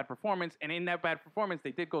one bad performance. And in that bad performance,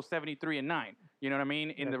 they did go 73-9. You know what I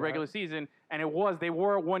mean? In Yeah, the go regular ahead. season, and they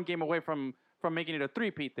were 1 game away from making it a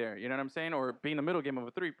 3-peat there. You know what I'm saying? Or being the middle game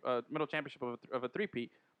of middle championship of a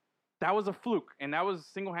 3-peat. That was a fluke, and that was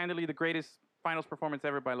single-handedly the greatest finals performance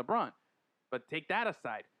ever by LeBron. But take that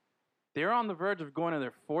aside. They're on the verge of going to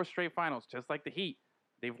their 4th straight finals, just like the Heat.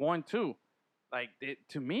 They've won 2. Like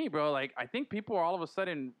to me, bro, like I think people are all of a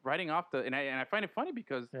sudden writing off and I find it funny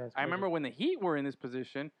because Yeah, it's I remember crazy. when the Heat were in this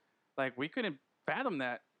position, like we couldn't fathom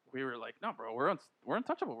that. We were like, no, bro, we're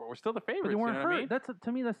untouchable. We're still the favorites. But they weren't you know what I hurt. mean? That's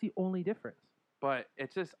to me. That's the only difference. But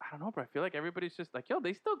it's just I don't know, bro. I feel like everybody's just like, yo,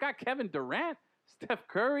 they still got Kevin Durant, Steph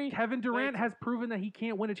Curry. Kevin Durant Like- has proven that he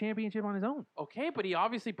can't win a championship on his own. Okay, but he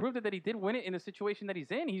obviously proved it that he did win it in the situation that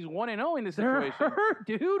he's in. He's 1-0 in this They're situation. hurt,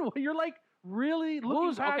 dude. Well, you're like really looking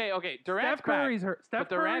Who's past okay? Durant's Steph Curry's hurt. back, Steph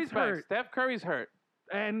but Durant's Curry's back. hurt, Steph Curry's hurt.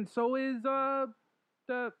 and so is the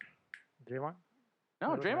Draymond.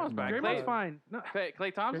 No, No, Draymond's back. Draymond's Klay, fine. No,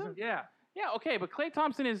 Klay Thompson. Jason- yeah. Yeah, okay, but Klay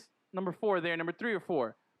Thompson is number 4 there, number 3 or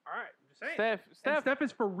 4. All right, I'm just saying. Steph, And Steph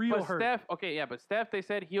is for real but hurt. Steph, okay, yeah, but Steph, they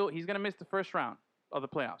said he's gonna miss the first round of the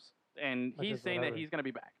playoffs, and That's he's just saying that whatever. he's gonna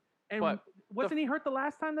be back. and but wasn't he hurt the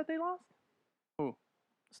last time that they lost?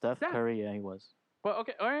 Steph Steph. Curry, yeah, he was. But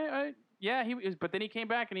okay, all right, yeah, he is, but then he came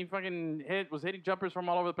back and he fucking was hitting jumpers from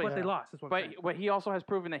all over the place. But they lost. Is what I'm But saying. but he also has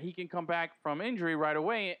proven that he can come back from injury right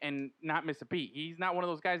away and not miss a beat. He's not one of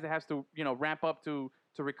those guys that has to ramp up to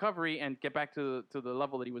recovery and get back to the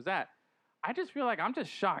level that he was at. I just feel like I'm just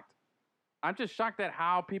shocked. I'm just shocked at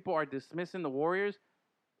how people are dismissing the Warriors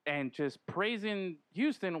and just praising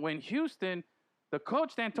Houston when Houston, the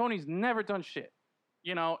coach D'Antoni's never done shit.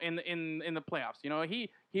 In the playoffs.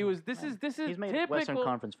 He was this is He's made typical. Western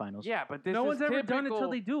Conference Finals. Yeah, but this no is one's ever done it till typical-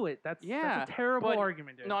 they do it. That's Yeah, a terrible but-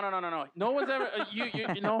 argument, dude. No. No one's ever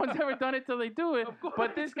no one's ever done it till they do it. Of course.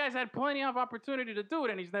 But this guy's had plenty of opportunity to do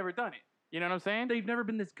it, and he's never done it. You know what I'm saying? They've never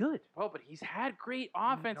been this good. Oh, but he's had great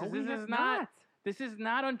offenses. No, he this has is not. This is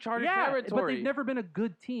not uncharted Yeah, territory. but they've never been a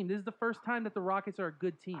good team. This is the first time that the Rockets are a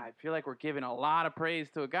good team. I feel like we're giving a lot of praise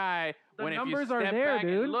to a guy The when if numbers you are step there, back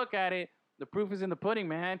dude. and look at it, the proof is in the pudding,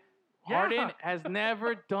 man. Yeah. Harden has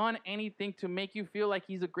never done anything to make you feel like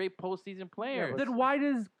he's a great postseason player. Then why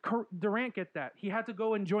does Durant get that? He had to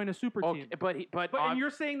go and join a super Okay, team. but And you're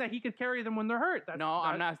saying that he could carry them when they're hurt. That's, no,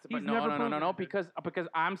 I'm not. he's But no, never no, proven no, it, dude. because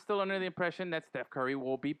I'm still under the impression that Steph Curry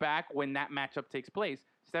will be back when that matchup takes place.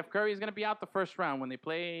 Steph Curry is going to be out the first round when they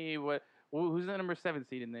play. Who's the number 7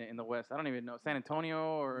 seed in the West? I don't even know. San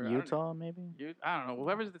Antonio or Utah, maybe. I don't know.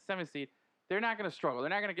 Whoever's the 7th seed, they're not going to struggle. They're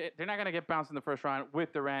not going to get bounced in the first round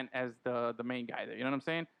with Durant as the main guy there. You know what I'm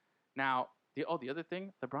saying? Now, the other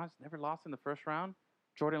thing, LeBron's never lost in the first round.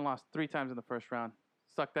 Jordan lost 3 times in the first round.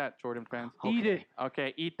 Suck that, Jordan fans. Eat it.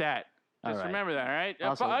 Okay, eat that. All Just right. remember that, all right?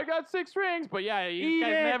 Also- I got 6 rings, but yeah, Eat these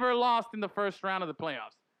guys it. never lost in the first round of the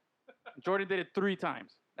playoffs. Jordan did it 3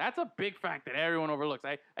 times. That's a big fact that everyone overlooks.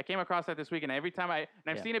 I came across that this week, and every time I've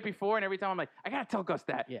Yeah. seen it before, and every time I'm like, I gotta tell Gus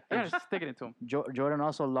that. Yeah. I gotta stick it into him. Jordan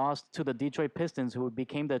also lost to the Detroit Pistons, who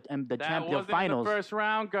became the That champion wasn't finals. in the first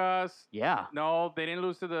round, Gus. Yeah, No, they didn't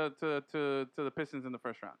lose to the Pistons in the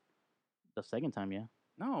first round. the second time, yeah.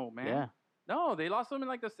 No, man. Yeah. No, they lost them in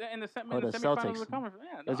like the semifinals the of the Celtics. conference.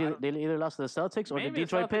 Yeah, It was no, I either, don't- they either lost to the Celtics or maybe the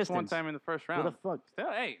Detroit Celtics Pistons. one time in the first Who round. the fuck?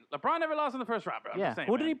 Still, hey, LeBron never lost in the first round, bro. I'm Yeah. just saying,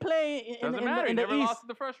 Who did man. he play in, Doesn't in, matter. the, in he the never East? lost in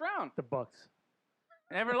the first round. The Bucks.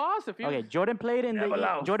 Never lost. If you Okay, Jordan played in Never the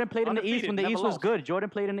lost. Jordan played in the East Undefeated, when the never East was lost. good. Jordan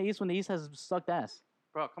played in the East when the East has sucked ass.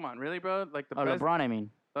 bro, come on, really, bro? Like the Oh, best, LeBron, I mean.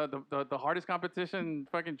 the hardest competition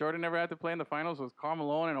fucking Jordan ever had to play in the finals was Karl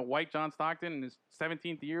Malone and a white John Stockton in his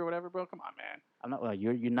 17th year or whatever, bro. Come on, man. I'm not. Well,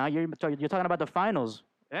 you're talking about the finals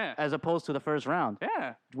Yeah. as opposed to the first round.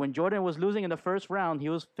 Yeah. When Jordan was losing in the first round, he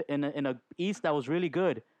was in a East that was really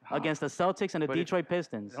good Huh. against the Celtics and the But it- Detroit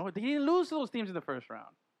Pistons. No, they didn't lose to those teams in the first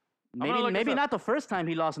round. gonna Maybe look maybe this up. not the first time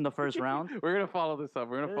he lost in the first round. We're gonna follow this up.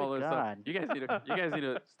 We're gonna Good follow this God. up. You guys need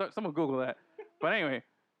to start. Someone Google that. But anyway,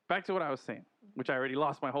 back to what I was saying, which I already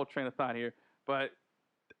lost my whole train of thought here. But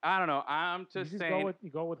I don't know. I'm just saying. You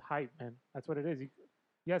go with hype, man. That's what it is.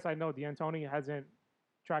 Yes, I know D'Antoni hasn't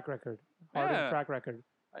track record, Harden Yeah. track record,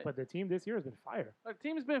 I- but the team this year has been fire. Our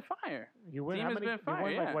team's been fire. You win Team how has many? been You fire,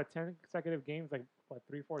 won yeah. like what 10 consecutive games, like what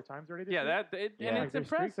 3-4 times already. This Yeah, year? and Yeah. it's Like, their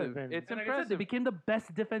streaks have impressive. been- It's And like I said, they impressive. became the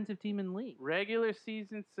best defensive team in the league. Regular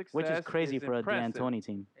season success, Which is crazy for a impressive. D'Antoni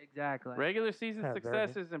team. Exactly. Regular season Yeah, very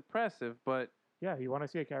success good. is impressive, but Yeah, you want to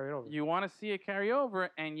see it carry over. you want to see it carry over,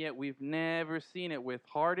 and yet we've never seen it with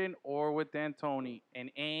Harden or with D'Antoni in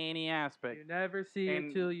any aspect. You never see it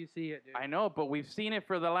And till you see it, dude. I know, but we've seen it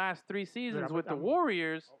for the last 3 seasons I'm- with the I'm-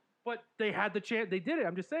 Warriors. But they had the chance. They did it.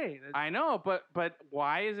 I'm just saying. I know, but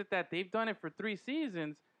why is it that they've done it for 3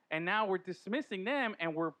 seasons, and now we're dismissing them,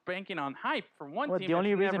 and we're banking on hype from one Well, team? the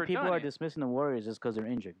only that's reason never people done are it? dismissing the Warriors is because they're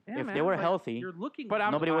injured. Yeah, If man, they were like, healthy, you're looking. But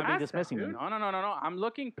I'm- nobody would be past that, dismissing dude. them. No. I'm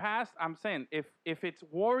looking past. I'm saying if it's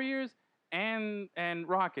Warriors and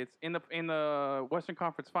Rockets in the Western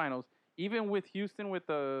Conference Finals, even with Houston with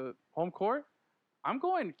the home court, I'm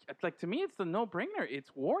going like to me it's the no-brainer.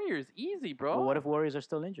 It's Warriors easy, bro. But what if Warriors are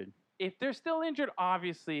still injured? If they're still injured,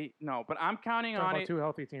 obviously no. But I'm counting Talking on about it. 2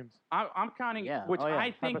 healthy teams. I'm counting, Yeah. which Oh, yeah.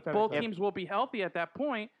 I think both Hypothetically. teams will be healthy at that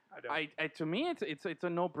point. I don't. To me, it's a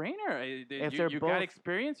no-brainer. If You they're got both-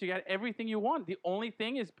 experience, you got everything you want. The only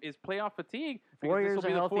thing is playoff fatigue because Warriors this will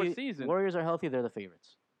are be the 4th healthy. season. Warriors are healthy. They're the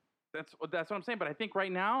favorites. That's what I'm saying. But I think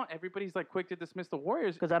right now everybody's like quick to dismiss the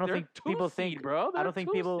Warriors Because I don't They're think two people seed, think, bro. I They're don't think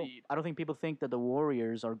two people, seed. I don't think people think that the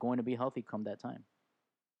Warriors are going to be healthy come that time.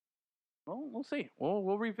 Well, we'll see.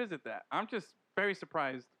 We'll revisit that. I'm just very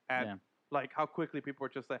surprised at Yeah. like how quickly people are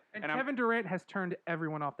just like. And I'm Kevin Durant has turned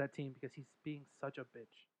everyone off that team because he's being such a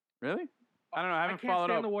bitch. really. I don't know. I haven't can't followed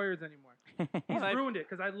stand up. the Warriors anymore. He's Well, I- ruined it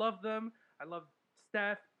because I love them. I love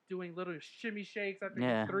Steph doing little shimmy shakes after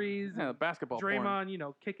Yeah. threes. Yeah, and basketball. porn.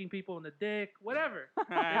 Draymond, kicking people in the dick, whatever.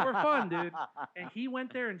 They were fun, dude. And he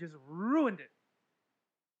went there and just ruined it.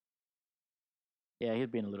 Yeah, he's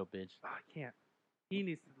being a little bitch. Oh, I can't. He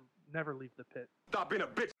needs to never leave the pit. Stop being a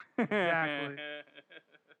bitch. Exactly.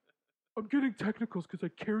 I'm getting technicals because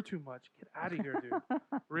I care too much. Get out of here, dude.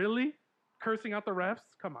 Really? Cursing out the refs?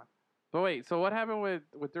 Come on. But wait, so what happened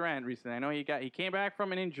with Durant recently? I know he came back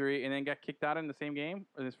from an injury and then got kicked out in the same game,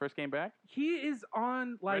 or his first game back. He is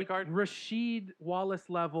on like card? Rasheed Wallace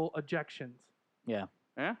level ejections. Yeah.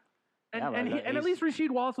 Yeah. And, Yeah, and, but he, and at he's- least Rasheed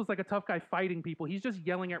Wallace was like a tough guy fighting people. He's just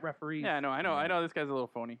yelling at referees. Yeah, I know. This guy's a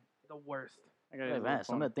little phony. The worst. That guy is Hey, a little man,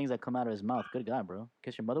 some of the things that come out of his mouth. Good God, bro.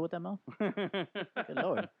 Kiss your mother with that mouth? phony. Good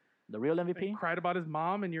Lord. The real He MVP? cried about his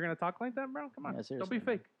mom and you're going to talk like that, bro? Come on. Yeah, Don't seriously, be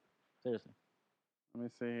man. fake. Seriously. Let me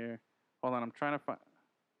see here. Hold on, I'm trying to find.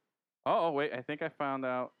 Oh, wait, I think I found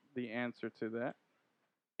out the answer to that.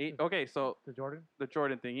 Okay, so The Jordan. the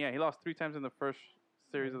Jordan thing. Yeah, he lost 3 times in the first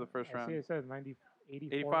series of the first I see round. it says 90,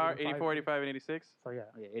 84, 84, 85, and 86. So yeah.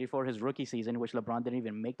 Oh, yeah, 84, his rookie season, which LeBron didn't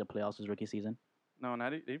even make the playoffs his rookie season. No,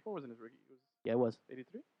 not 84 wasn't his rookie. It was Yeah, it was.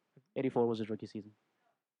 83. 84 was his rookie season.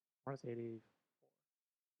 I want to say 80.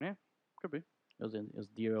 Could be. It was the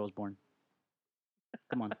year I was born.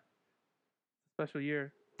 Come on. Special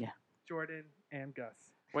year. Yeah. Jordan and Gus.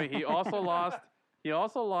 Wait, he also lost. He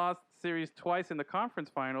also lost series twice in the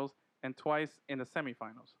conference finals and twice in the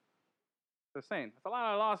semifinals. Just saying, that's a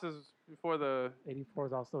lot of losses before the. 84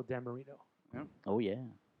 is also Dan Marino. Oh, yeah.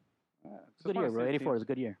 Just Good wanna year, bro. see a 84 team. is a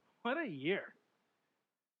good year. What a year.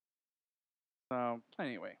 So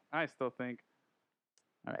anyway, I still think.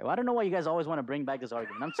 All right. Well, I don't know why you guys always want to bring back this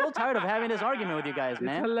argument. I'm so tired of having this argument with you guys, It's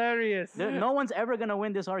man. hilarious. No one's ever going to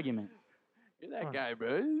win this argument. You're that Huh. guy,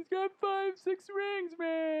 bro. He's got 5, 6 rings,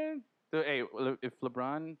 man. So, hey, if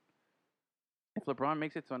LeBron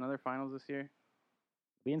makes it to another finals this year,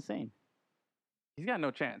 Be insane. he's got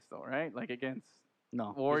no chance, though, right? Like against No.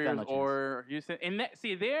 he's got Warriors no chance. or Houston. And that,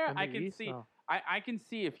 see, there In I the can East? see. No. I can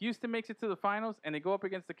see if Houston makes it to the finals and they go up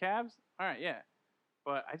against the Cavs. All right, yeah,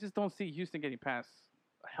 but I just don't see Houston getting past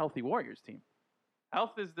a healthy Warriors team.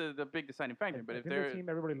 Health is the big deciding factor. But I if think they're the team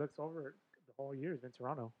everybody looks over the whole year has been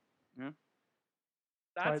Toronto.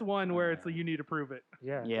 That's But- one where it's like you need to prove it.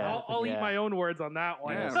 Yeah. Yeah. I'll eat yeah. my own words on that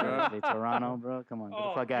one. Yeah, Yeah, bro. seriously, Toronto, bro. Come on. Get the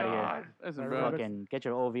Oh, fuck out of here. God. listen, Right, bro, right. Fucking get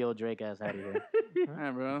your OVO Drake ass out of here.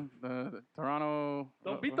 yeah, bro, the Toronto.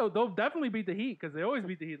 They'll definitely beat the Heat because they always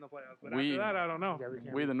beat the Heat in the playoffs. But We- after that, I don't know. Yeah, we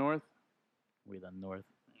can't We the North. We the North.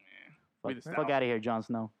 We Fuck, the fuck South. out of here, Jon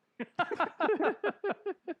Snow.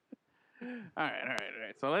 All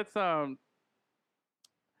right. So let's that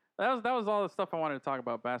was all the stuff I wanted to talk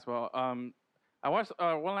about basketball. I watched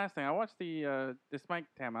one last thing. I watched the this might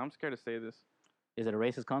damn. I'm scared to say this. Is it a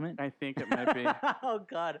racist comment? I think it might be. Oh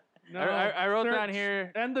God. No, I wrote down search.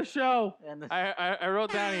 here. End the show. And the- I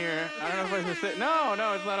wrote down here. I don't know if I should say. No,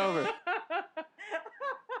 it's not over.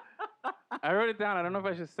 I wrote it down. I don't know if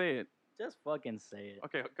I should say it. Just fucking say it.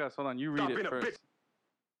 Okay, Gus, hold on. You read it first.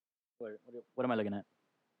 What am I looking at?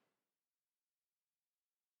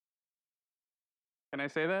 Can I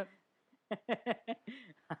say that?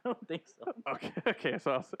 I don't think so. Okay.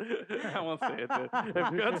 So I won't say it. Then. If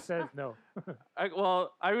Producer Gus, says no.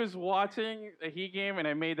 I was watching the Heat game and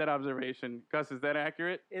I made that observation. Gus, is that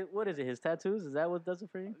accurate? What is it? His tattoos? Is that what does it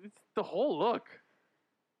for you? It's the whole look.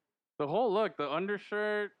 The whole look. The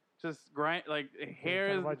undershirt, just grind like hair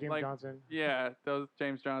Talking is about James like Johnson. yeah. That was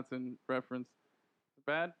James Johnson reference.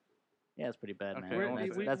 Bad. Yeah, it's pretty bad, Okay, man. I won't We,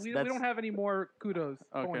 say we, That's- we, that's- we don't have any more kudos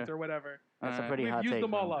Okay. points or whatever. That's a Alright. pretty We've hot used take.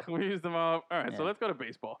 them all bro. up. We used them all. All right, so Yeah. let's go to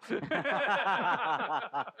baseball.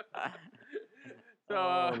 so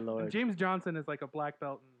Oh Lord. James Johnson is like a black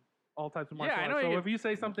belt in all types of Yeah, martial I know arts. you So can- if you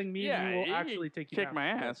say something mean, yeah, he will you actually take you kick down. my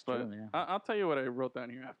ass, That's but true, yeah. I'll tell you what I wrote down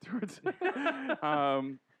here afterwards.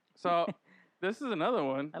 So this is another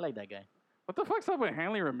one. I like that guy. What the fuck's up with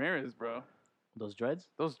Hanley Ramirez, bro? Those dreads?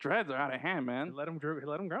 Those dreads are out of hand, man. Let him grow,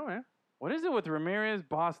 man. What is it with Ramirez,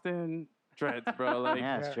 Boston dreads, bro? Like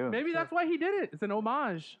Yeah, it's yeah. true. Maybe that's why he did it. It's an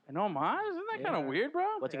homage. an homage? Isn't that kind Yeah. of weird, bro?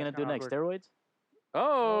 What's he Yeah, gonna do kinda next? awkward. Steroids?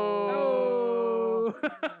 Oh. Oh.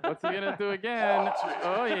 What's he gonna do again?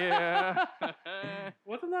 Oh yeah.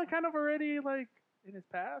 Wasn't that kind of already like in his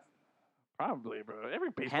past? Probably, bro. Every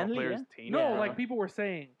baseball Hanley, player's yeah? tainted. No, bro. like people were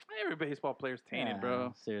saying. Every baseball player's tainted, Yeah,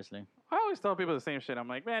 bro. Seriously. I always tell people the same shit. I'm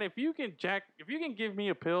like, man, if you can give me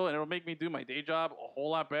a pill and it'll make me do my day job a whole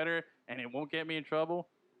lot better, and it won't get me in trouble,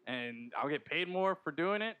 and I'll get paid more for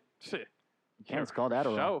doing it, shit. Yeah, it's called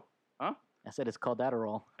Adderall. Show. I said it's called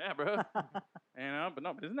Adderall. Yeah, bro.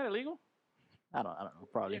 But isn't that illegal? I don't know.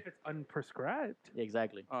 Probably. If it's unprescribed.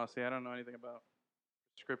 Exactly. Oh, see, I don't know anything about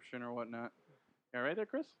prescription or whatnot. You all right there,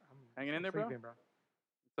 Chris? I'm Hanging in there, bro? sleeping, bro.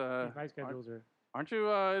 It's, My schedules are. aren't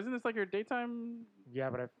you? Isn't this like your daytime? Yeah,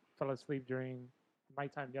 but I fell asleep during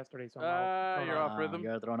nighttime yesterday, so I'm out. thrown You're off. off rhythm.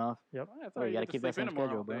 You're thrown off. Oh, that's Oh, all you right, gotta get to keep that sleep in same tomorrow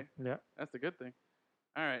schedule, all bro. day. Yeah. That's the good thing.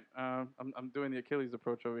 All right, I'm doing the Achilles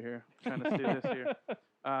approach over here. Trying to see this here.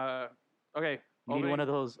 Okay. You need opening-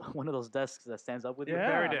 one of those desks that stands up with you. The Yeah.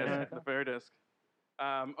 very Yeah. desk. The very desk.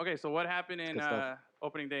 Okay, so what happened in good stuff.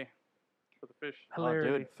 opening day for the fish? Oh, Hilarity.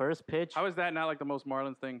 dude, first pitch. How is that not like the most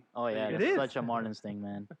Marlins thing? Oh yeah, It that's is. such a Marlins thing,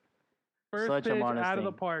 man. First Such a pitch Marlins out of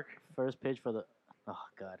the thing. park. First pitch for the. Oh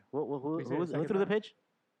God, We say who second threw the time? pitch?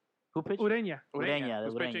 Who pitched? Ureña. Ureña,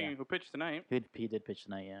 who's Ureña. pitching? Who pitched tonight? He did pitch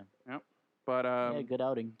tonight, yeah. But Yeah, good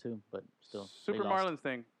outing too, but still. they Super lost. Marlins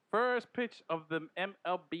thing. First pitch of the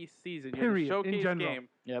MLB season. You had a Period, in showcase general. game.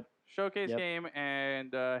 Yep. Showcase Yep. game,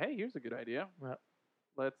 and hey, here's a good idea. Yep.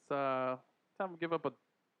 Let's have him give up a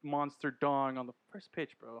monster dong on the first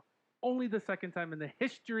pitch, bro. Only the second time in the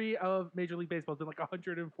history of Major League Baseball. It's been like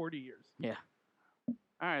 140 years. Yeah. All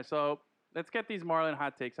right, so let's get these Marlin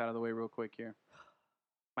hot takes out of the way real quick here.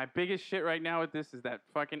 My biggest shit right now with this is that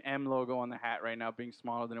fucking M logo on the hat right now being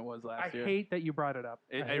smaller than it was I last year. hate that you brought it up.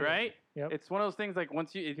 It, I hate it. right? Yep. It's one of those things like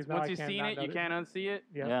once you Because now once I you've can't seen not it, you notice- can't unsee it.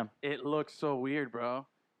 Yeah. Yeah. It looks so weird, bro.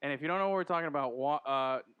 And if you don't know what we're talking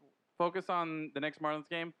about, focus on the next Marlins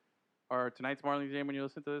game or tonight's Marlins game when you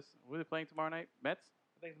listen to this. Who are they playing tomorrow night? Mets?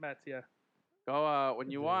 I think Mets, yeah. Go when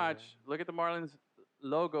you Yeah. watch, look at the Marlins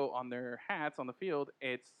logo on their hats on the field.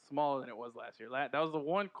 It's smaller than it was last year. That was the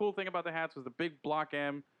one cool thing about the hats was the big block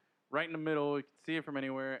M right in the middle. You could see it from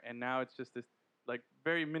anywhere, and now it's just this like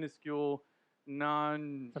very minuscule, It's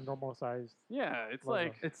a normal sized. Yeah, it's logo.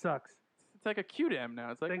 like It sucks. it's like a cute M now.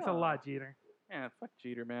 It's like Thanks oh, a lot, Jeter. Yeah, fuck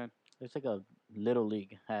Jeter, man. It's like a little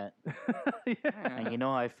league hat, yeah. and you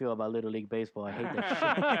know how I feel about little league baseball. I hate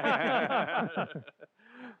that shit.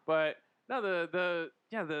 But no,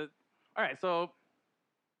 the all right. So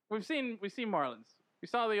we've seen Marlins. We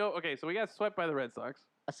saw so we got swept by the Red Sox.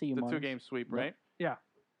 I see you, The Marlins. 2-game sweep, Yeah. right?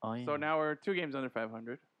 Oh yeah. So now we're 2 games under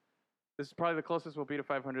 500. This is probably the closest we'll be to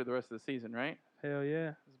 500 the rest of the season, right? Hell yeah.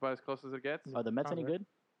 This is about as close as it gets. Are the Mets any Probably. good?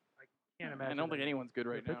 Can't I imagine. don't think that. anyone's good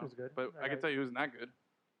right The now. pitcher's good. But I can tell you who's not good.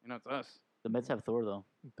 You know, it's us. The Mets have Thor though.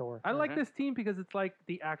 Thor. I like Mhm. this team because it's like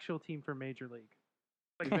the actual team for Major League.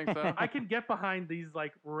 You think so? I can get behind these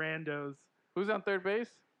like randos. Who's on third base?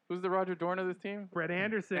 Who's the Roger Dorn of this team? Brett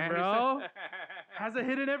Anderson, bro. Has a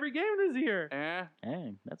hit in every game this year. Yeah.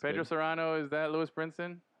 Hey, that's Pedro good. Serrano, is that Lewis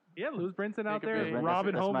Brinson? Yeah, Lewis Brinson out could there. be. That's-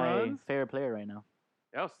 Robin that's home my runs. favorite player right now.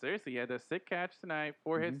 Oh, seriously, he had that sick catch tonight.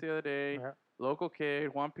 4 hits Mhm. the other day. Yeah. Local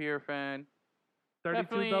kid, Juan Pierre fan. 32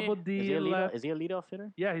 Definitely- double Is D he a lead? left. Is he a leadoff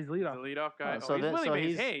hitter? Yeah, he's He's the leadoff. leadoff guy. so he's then- Willie so Mays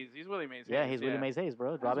he's- Hayes. He's Willie Mays Yeah, Hayes. he's Willie Mays Hayes,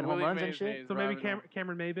 bro. Robbing home Willie runs and Mays shit. Hayes. So maybe Robin-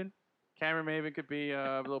 Cameron Maven. Cameron Maven could be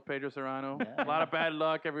a little Pedro Serrano. Yeah. A lot of bad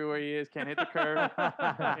luck everywhere he is. Can't hit the curve.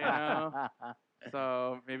 you know?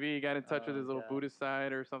 So maybe he got in touch with Oh, his little God. Buddhist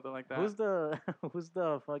side or something like that. Who's the who's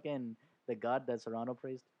the fucking the god that Serrano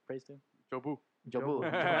prays to? Jobu? Jobu.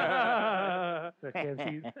 The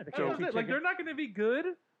KFC. The That's KFC it. Like chicken. they're not going to be good,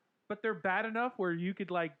 but they're bad enough where you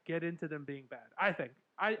could like get into them being bad. I think.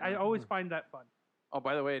 I always find that fun. Oh,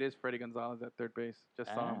 by the way, it is Freddie Gonzalez at third base.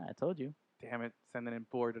 Just saw him. I told you. Damn it, sending in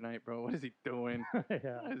four tonight, bro. What is he doing?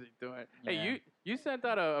 yeah. What is he doing? Yeah. Hey, you sent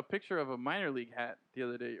out a picture of a minor league hat the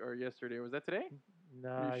other day or yesterday. Was that today?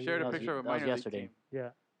 Nah, You shared that a was picture of a that was minor league yesterday. team. Yeah.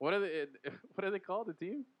 What are they? What are they called? The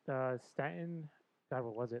team? Stanton. God,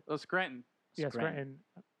 what was it? Oh, Scranton. Yeah, Scranton.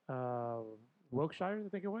 Scranton. Wilkshire, I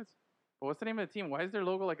think it was, But what's the name of the team? Why is their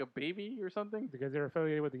logo like a baby or something? because they're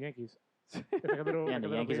affiliated with the Yankees. It's like a little. Yeah, like and a the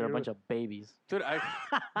little Yankees are a baby bunch Ruth. of babies. Dude,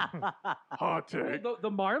 hot Well, take. the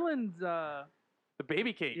Marlins, The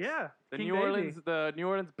baby cakes. yeah, The King New Baby. Orleans, the New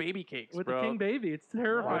Orleans baby cakes, with bro. the King Baby. It's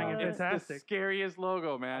terrifying and It's the fantastic. scariest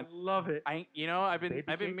logo, I man. love it. I've been Baby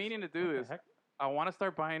cakes? meaning to What do the this. heck? I want to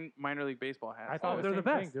start buying minor league baseball hats. I thought Oh, the they're same the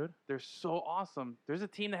thing, best. dude. They're so awesome. There's a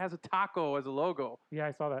team that has a taco as a logo. Yeah,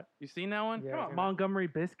 I saw that. You seen that one? Yeah, Come I on, seen that. Montgomery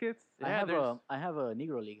Biscuits. I Yeah, have there's- a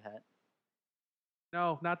Negro League hat.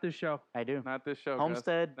 No, not this show. I do. Not this show. Gus.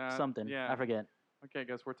 Homestead Nah, something. yeah. I forget. Okay,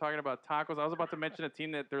 guys, we're talking about tacos. I was about to mention a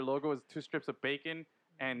team that their logo is 2 strips of bacon,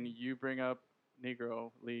 and you bring up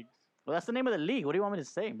Negro leagues. Well, that's the name of the league. What do you want me to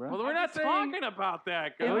say, bro? Well, we're I'm not just saying- talking about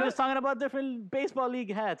that, we're guys. just talking about different baseball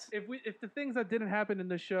league hats. If the things that didn't happen in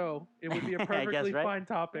the show, it would be I a guess, perfectly right? fine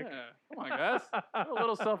topic. Yeah. Come on, guys. A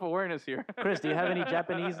little self-awareness here. Chris, do you have any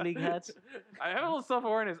Japanese league hats? I have a little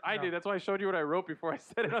self-awareness. I No. do. That's why I showed you what I wrote before I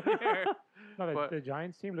said it on the air. No, the, But- the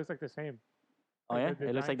Giants team looks like the same. Oh Like, yeah,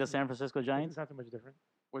 it looks like the Giants- San Francisco Giants, It's not too much different.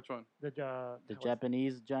 Which one? The the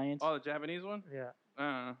Japanese Giants. Oh, the Japanese one? Yeah. I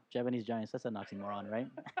don't know. Japanese Giants. That's an oxymoron, right?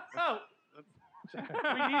 Oh, we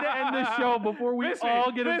need to end this show before we Miss me,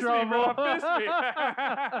 all get in miss me, bro, trouble. miss me.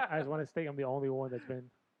 I just want to state I'm the only one that's been.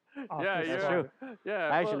 Off Yeah, this you're- side. Yeah.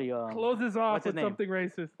 Actually, Close this off What's his with name? something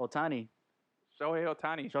racist. Otani, Shohei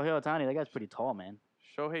Otani. Shohei Otani. That guy's pretty tall, man.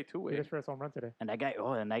 Shohei He hit two-way. his first home run today. And that guy,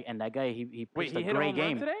 that guy, he Wait, pitched he a hit a great home run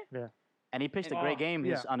game, today? and he pitched a Oh, great game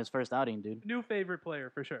yeah. on his first outing, dude. New favorite player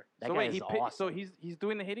for sure. That So guy wait, is he awesome. so he's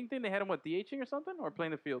doing the hitting thing. They had him what, DHing or something, or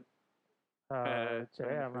playing the field?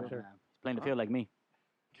 Today, I'm not sure. He's playing the field like me.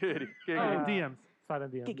 Good. Oh, DMs.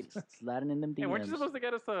 Silent DMs. Giggity, sliding in them Hey, weren't you DMs. supposed to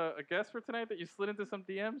get us a guest for tonight that you slid into some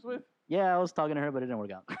DMs with? Yeah, I was talking to her, but it didn't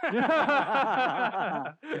work out.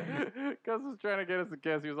 Gus was trying to get us a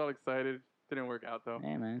guest. He was all excited. Didn't work out though.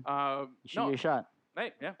 Hey, man, Um, you shoot no, your shot.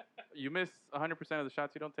 hey, yeah, you miss 100% of the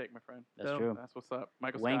shots you don't take, my friend. That's So, true. That's what's up,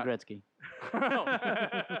 Michael Wayne Scott. Gretzky.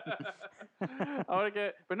 I want to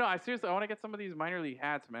get, but no, I seriously, I want to get some of these minor league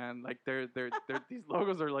hats, man. Like they're these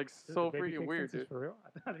logos are like The so baby freaking cake weird, fence is dude. For real?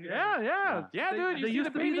 Yeah, yeah. Yeah, They- dude. You They see used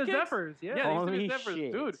the to be baby the cakes? Zephyrs. Yeah. Yeah, they used to be Holy Zephyrs,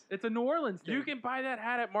 shit. dude. It's a New Orleans thing. You can buy that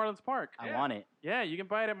hat at Marlins Park. I want it. Yeah, you can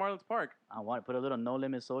buy it at Marlins Park. I want to put a little No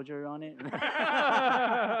Limit Soldier on it.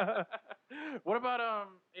 What about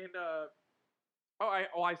in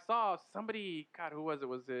I saw somebody, God, who was it?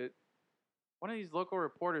 Was it one of these local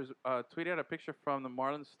reporters tweeted out a picture from the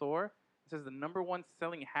Marlins store. It says the number one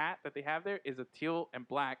selling hat that they have there is a teal and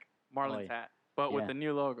black Marlins yeah. hat, but with Yeah. the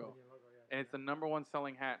new logo. And it's the number one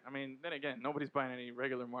selling hat. I mean, then again, nobody's buying any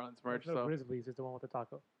regular Marlins merch. No, So Grizzlies is the one with the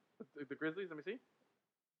taco. the Grizzlies, let me see.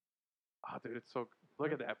 Oh, dude, it's so.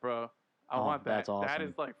 Look at that, bro. I Oh, want that. that's That awesome.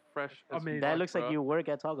 is like fresh. as Amazing. That fuck, looks bro. like you work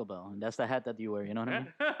at Taco Bell. And that's the hat that you wear. You know what I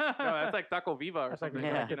mean? no, that's like Taco Viva or That's like, something.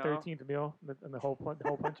 Yeah. like the you know? 13th meal and the whole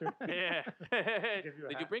puncher. Yeah. Give you a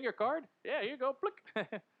Did you hat. bring your card? Yeah, here you go. Blick.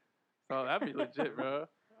 So that'd be legit, bro.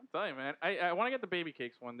 I'm telling you, man. I want to get the baby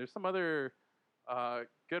cakes one. There's some other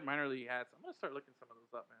good minor league hats. I'm gonna start looking some of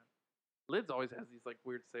those up, man. Lids always has these like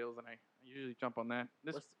weird sales, and I usually jump on that.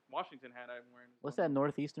 This What's- Washington hat I'm wearing. is What's one. that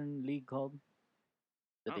Northeastern League called?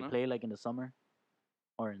 That I they don't know. play like in the summer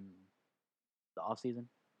or in the off season?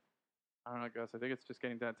 I don't know, Gus. I think it's just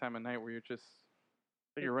getting to that time of night where you're just. I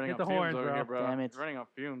think you're running Hit on the fumes horns, over bro. here, bro. Damn it. You're running on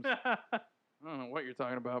fumes. I don't know what you're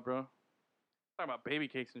talking about, bro. Talking about baby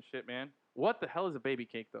cakes and shit, man. What the hell is a baby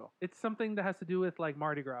cake, though? It's something that has to do with like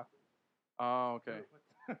Mardi Gras. Oh, okay.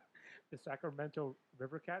 The Sacramento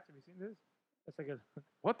River Cats. Have you seen this? It's like a.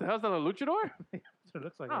 What the hell's that, a luchador? That's what it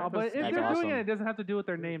looks like. No, right? but if That's they're doing awesome. it, it doesn't have to do with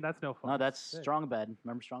their name. That's no fun. No, that's Sick. Strong Bad.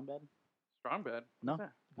 Remember Strong Bad? Strong bad. No?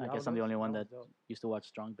 What's that? I guess I'm the only one that Diablos? used to watch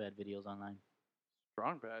Strong Bad videos online.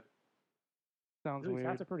 Strong bad. sounds Dude, these weird.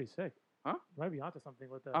 hats are pretty sick. You might be onto something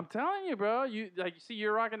with that. I'm telling you, bro. You see,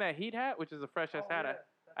 you're rocking that Heat hat, which is a fresh ass hat.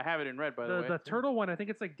 I have it in red, by the way. The turtle one, I think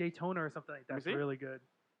it's like Daytona or something like that. me It's see. really good.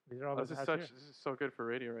 These are all This the is hats such. here. This is so good for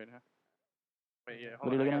radio right now. Wait, yeah. What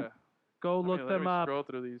are you looking at? Go Let me- look let them me up. Scroll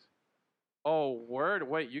through these. Oh, word.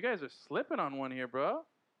 Wait, you guys are slipping on one here, bro.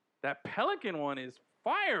 That Pelican one is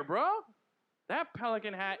fire, bro. That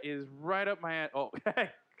Pelican hat is right up my ass. Oh, Clit.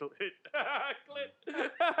 Clit.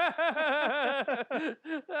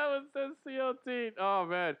 That one says CLT. Oh,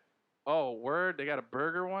 man. Oh, word. They got a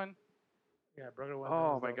burger one. Yeah, burger one.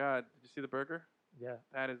 Oh, is my dope. God. Did you see the burger? Yeah.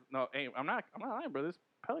 That is no. Hey, I'm not lying, bro. This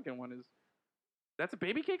Pelican one is. That's a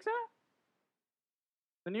Baby Cakes hat.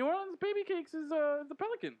 The New Orleans Baby Cakes is the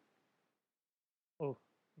Pelican. Oh.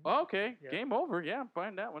 Oh, okay. Yeah. Game over. Yeah, I'm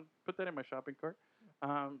buying that one. Put that in my shopping cart.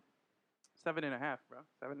 7.5, bro.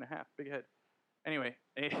 7.5. Big head. Anyway,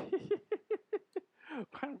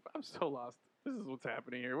 I'm so lost. This is what's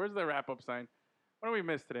happening here. Where's the wrap up sign? What do we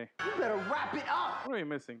miss today? You better wrap it up. What are we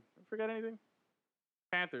missing? Forget anything?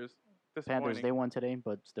 Panthers. Panthers, Disappointing. they won today,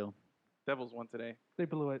 but still. Devils won today. They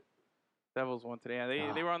blew it. Devils won today.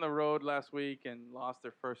 Yeah, they were on the road last week and lost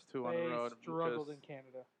their first two on the road. They struggled Just- in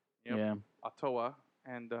Canada. Yep. Yeah. Ottawa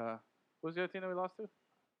and what was the other team that we lost to?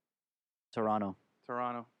 Toronto.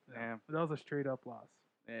 Toronto. Damn. That was a straight up loss.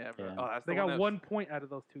 Yeah, bro. Yeah. Oh, that's They the got that- 1 point out of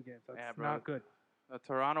those 2 games. That's Yeah, bro. not good. The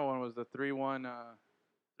Toronto one was the 3-1,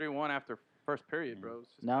 3-1 after first period, Yeah. bro. It was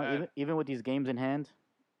just Now, bad. even with these games in hand,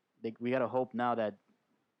 we gotta hope now that,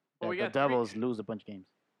 Well, we the got three- Devils lose a bunch of games.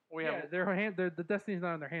 we Yeah, have the destiny's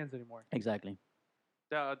not in their hands anymore. Exactly.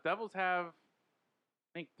 the Devils have, I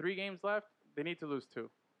think, 3 games left. They need to lose 2,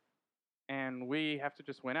 and we have to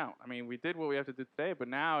just win out. I mean, we did what we have to do today, but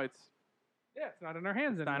now it's Yeah, it's not in our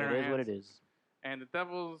hands It's not anymore. in It our is what it is. and the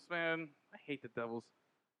Devils, man. I hate the Devils.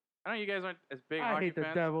 I know you guys aren't as big I hockey hate the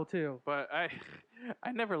fans, devil too. but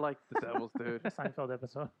I never liked the Devils, dude. The Seinfeld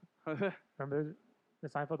episode. Remember the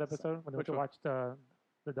Seinfeld episode when they went Which to one? watch the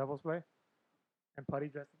Devils play? And Putty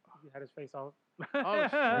dressed, he had his face all. Oh,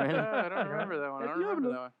 shit. Really? I don't remember that one. I don't remember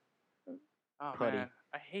that one. Oh, Putty. man.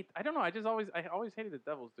 I don't know. I always hated the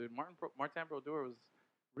Devils, dude. Martin Brodeur was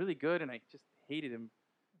really good, and I just hated him.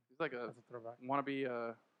 He's like a That's a throwback.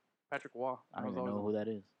 wannabe Patrick Waugh. I don't even know who that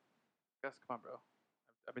is. Gus, come on, bro.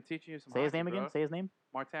 I've been teaching you some Say his hockey, name again. bro. Say his name.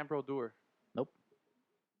 Martin Brodeur. Nope.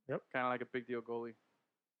 Yep. Kind of like a big deal goalie.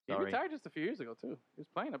 He Sorry. retired just a few years ago, too. He was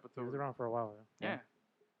playing up He until... was around for a while. Yeah.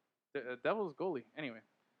 The Devils goalie. Anyway.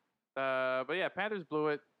 But yeah, Panthers blew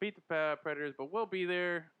it. Beat the Predators, but we'll be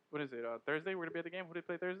there. What is it? Thursday? We're going to be at the game? Who did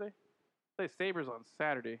they play Thursday? Play Sabres on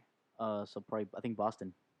Saturday. So probably I think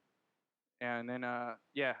Boston. And then,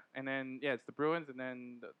 it's the Bruins and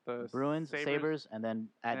then the Bruins, Sabres, and then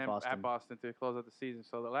at and then Boston. At Boston to close out the season.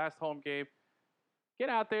 So the last home game, get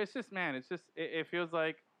out there. It's just, man, it feels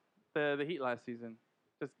like the Heat last season.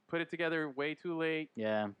 Just put it together way too late.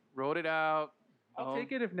 Yeah. Wrote it out. I'll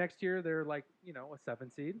take it if next year they're like, a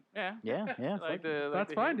 7 seed. Yeah. Yeah. Yeah. Like fuck it. the That's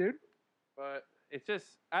Heat. fine, dude. But it's just,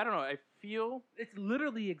 I don't know. I feel. It's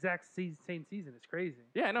literally exact same season. It's crazy.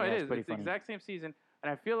 Yeah, no, Yeah, it it's is. pretty It's the funny. exact same season.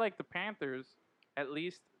 And I feel like the Panthers, at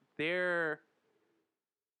least,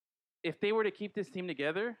 if they were to keep this team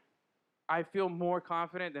together, I feel more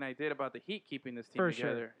confident than I did about the Heat keeping this team For sure.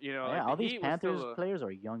 together. You know, Yeah, like all the these Heat was still Panthers players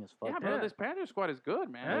are young as fuck. Yeah, bro. bro, Yeah. this Panthers squad is good,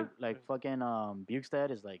 man. Like fucking Bukestad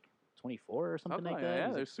is like 24 or something like that. Yeah,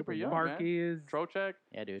 He's, they're like, super young, man. Markey is Trocheck,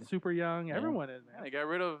 Yeah, dude. super young. Yeah. Everyone is, yeah, man. they got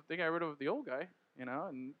rid of the old guy,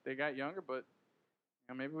 and they got younger, but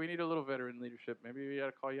maybe we need a little veteran leadership. Maybe we got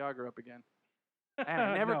to call Yager up again. And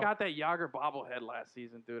I never No. got that Yager bobblehead last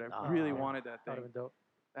season, dude. I really Oh. wanted that That would thing. have been dope.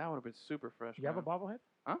 That would have been super fresh. You have a man. bobblehead?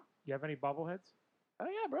 Huh? You have any bobbleheads? Oh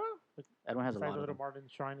yeah, bro. Everyone has a Besides lot the of little them. Martin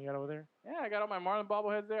shrine you got over there? Yeah, I got all my Marlin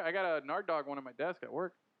bobbleheads there. I got a Nard Dog one at my desk at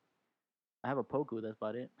work. I have a Poku. That's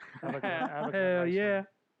about it. I have a Glen, I have a Glen Hell Rice yeah. one.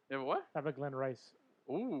 You have a what? I have a Glen Rice.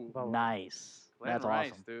 Ooh, bobblehead. Nice. Glenn That's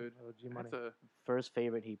Rice, awesome. dude. OG money. That's a First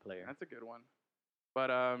favorite Heat player. That's a good one. But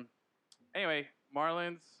anyway,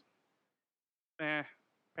 Marlins,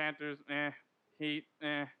 Panthers, Heat,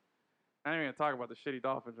 I'm not even gonna talk about the shitty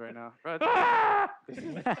Dolphins right now. But this is,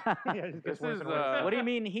 Yeah, it just this gets worse is and worse. What do you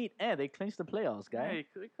mean Heat? They clinched the playoffs, guy. hey,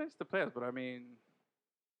 they clinched the playoffs, but I mean,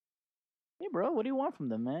 Hey, bro, what do you want from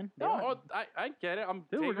them, man? They no, don't- I get it. I'm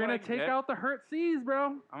Dude, taking we're what I gonna can take get. out the hurt C's, bro.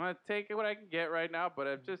 I'm gonna take what I can get right now, but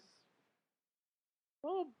I've just, I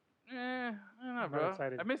don't know, I'm not bro.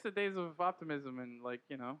 excited. I miss the days of optimism and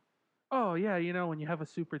Oh yeah, when you have a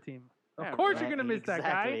super team. Of Yeah, course bro. you're gonna miss that guy.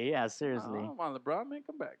 Exactly, yeah, seriously. Oh, come on, LeBron, man,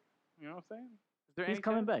 come back. You know what I'm saying? Is there He's any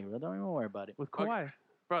coming chance? back, bro. Don't even worry about it. With Okay. Kawhi.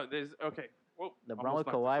 Bro, there's okay. Whoa, LeBron almost with knocked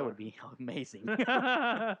us Kawhi over. would be amazing. Dude,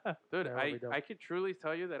 Yeah, we don't. I could truly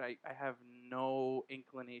tell you that I have no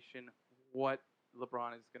inclination what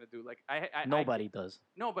LeBron is gonna do. Like Nobody does.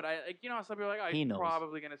 No, but I like some people are like, oh, He he's knows.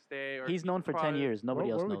 probably gonna stay. Or He's known for 10 probably- years. Nobody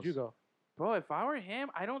where else would knows. you go? Bro, if I were him,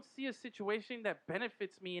 I don't see a situation that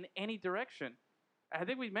benefits me in any direction. I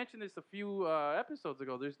think we mentioned this a few episodes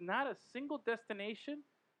ago. There's not a single destination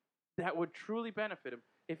that would truly benefit him.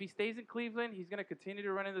 If he stays in Cleveland, he's going to continue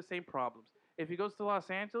to run into the same problems. If he goes to Los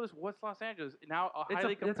Angeles, what's Los Angeles? Now a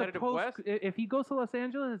highly competitive West? If he goes to Los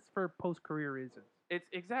Angeles, it's for post-career reasons. It's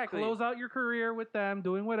exactly. Close out your career with them,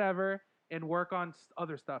 doing whatever, and work on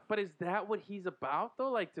other stuff. But is that what he's about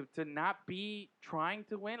though? Like to not be trying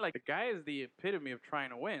to win? Like the guy is the epitome of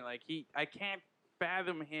trying to win. Like I can't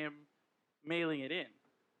fathom him mailing it in.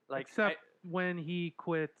 Like Except when he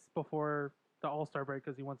quits before the All-Star break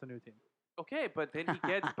because he wants a new team. okay, but then he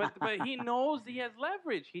gets but he knows he has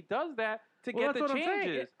leverage. He does that to Well, get the that's what I'm saying.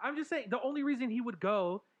 changes. I'm just saying the only reason he would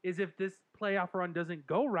go is if this playoff run doesn't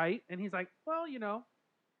go right, and he's like, well, this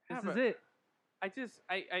Yeah, is but it.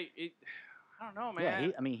 I don't know,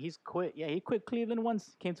 man. Yeah, he's quit. Yeah, he quit Cleveland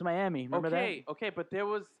once, came to Miami. Remember Okay, but there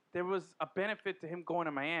was a benefit to him going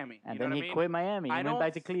to Miami. that? And you know then what he I mean? quit Miami. He I went don't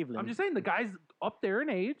back to s- Cleveland. I'm just saying the guy's up there in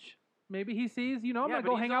age. Maybe he sees, I'm yeah, gonna but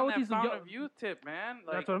go he's hang on out with that these fountain young. of youth tip, man.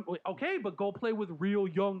 Like, That's what okay, but go play with real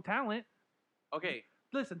young talent. okay,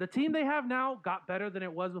 Listen, the team they have now got better than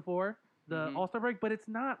it was before the Mhm. All-Star break, but it's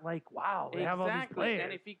not like wow, they have all these exactly. players.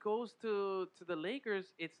 And if he goes to the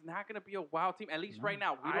Lakers, it's not going to be a wild team. At least No. right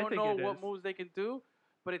now, we I don't think know it what is. moves they can do,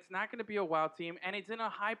 but it's not going to be a wild team. And it's in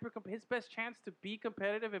a his best chance to be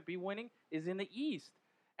competitive and be winning is in the East.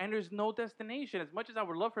 And there's no destination. As much as I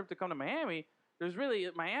would love for him to come to Miami, there's really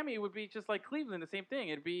Miami would be just like Cleveland, the same thing.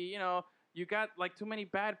 It'd be you got like too many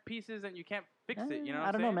bad pieces and you can't fix it. You know what I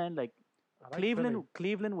I'm don't know, saying? man. Like I like Cleveland, Philly.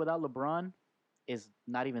 Cleveland without LeBron is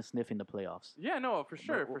not even sniffing the playoffs. Yeah, no, for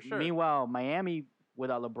sure, But for sure. Meanwhile, Miami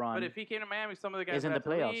without LeBron But if he came to Miami, some of the guys is in would the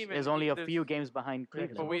have to playoffs. leave, Is and only a there's- few games behind Yeah, 'cause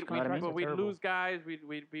Cleveland. But those we'd, You know what I mean? contracts are we'd terrible. lose guys.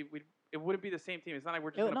 It wouldn't be the same team. It's not like we're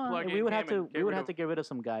just gonna No, plug in we would him have to and get we would rid have of- to get rid of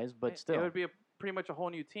some guys, but it still. would be pretty much a whole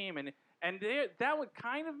new team, and that would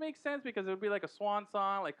kind of make sense because it would be like a swan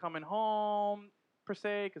song, like coming home per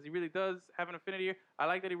se, because he really does have an affinity here. I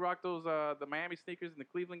like that he rocked those the Miami sneakers in the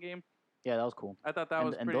Cleveland game. Yeah, that was cool. I thought that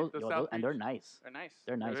was and pretty. those, the yo, South and they're Beach- nice. They're nice.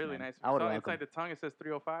 They're nice, really man. nice. I would saw rock inside 'em. the tongue it says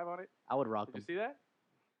 305 on it. I would rock Did you them. see that?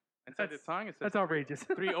 Inside That's- the tongue it says That's outrageous.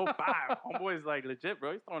 305. Homeboy's like legit,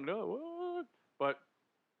 bro. He's throwing it up. What? But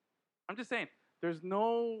I'm just saying, there's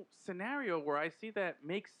no scenario where I see that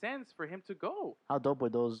makes sense for him to go. How dope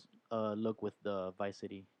would those look with the Vice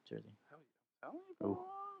City jersey? Tell me, bro. Ooh.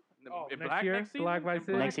 Oh, In next black year? next season? Black In Vice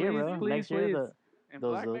City? black Next year, please, bro. please, Next year, please. In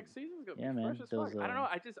those, black uh, next season's gonna yeah, be man, fresh as those, fuck. I don't know.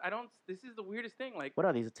 I don't. This is the weirdest thing. Like, what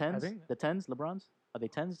are these? The tens? think- The tens? LeBrons? Are they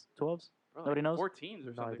tens? 12s? bro, nobody like knows? 14s or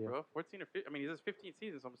No something, idea. bro. 14 or 15. I mean, he has 15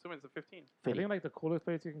 seasons, so I'm assuming it's a 15. I Philly. think like the coolest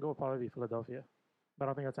place you can go would probably be Philadelphia, but I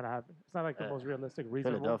don't think that's gonna happen. It's not like the most realistic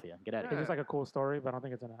reason. Philadelphia. Get out of It's here. just like a cool story, but I don't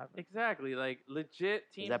think it's gonna happen. Exactly. Like legit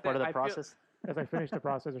teams. Is that part of the I feel- process? It's like finish the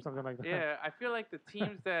process or something like that. Yeah, I feel like the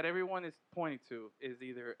teams that everyone is pointing to is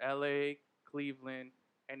either LA, Cleveland,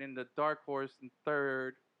 and then the dark horse in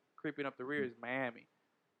third, creeping up the rear is Miami.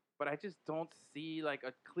 But I just don't see like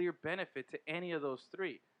a clear benefit to any of those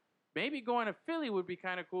three. Maybe going to Philly would be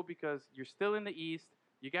kind of cool because you're still in the East.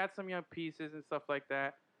 You got some young pieces and stuff like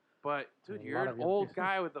that. But dude, A you're lot an of young old pieces.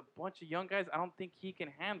 guy with a bunch of young guys. I don't think he can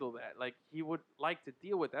handle that. Like he would like to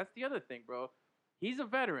deal with. That's the other thing, bro. He's a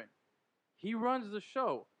veteran. He runs the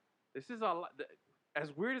show. This is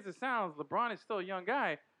as weird as it sounds. LeBron is still a young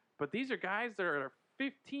guy, but these are guys that are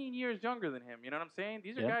 15 years younger than him. You know what I'm saying?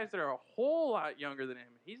 These are Yeah. guys that are a whole lot younger than him.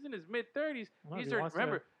 He's in his mid 30s. Well, if These he are wants to-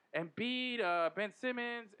 remember Embiid, Ben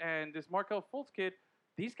Simmons, and this Markel Fultz kid.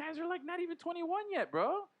 These guys are like not even 21 yet,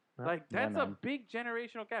 bro. Yeah. Like Yeah, that's a man. big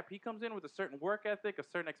generational gap. He comes in with a certain work ethic, a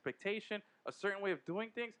certain expectation, a certain way of doing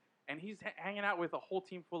things, and he's hanging out with a whole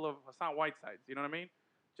team full of Hassan Whitesides. You know what I mean?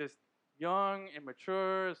 Just young,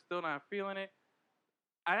 immature, still not feeling it.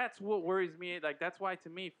 That's what worries me. Like that's why to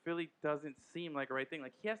me Philly doesn't seem like a right thing.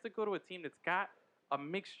 Like he has to go to a team that's got a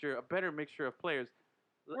better mixture of players.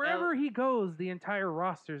 Wherever he goes, the entire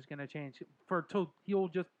roster is gonna change. He'll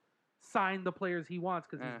just sign the players he wants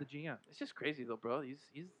because Yeah. he's the GM. It's just crazy though, bro. He's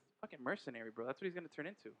fucking mercenary, bro. That's what he's gonna turn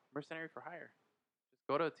into. Mercenary for hire. Just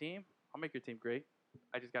go to a team. I'll make your team great.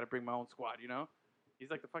 I just gotta bring my own squad. You know?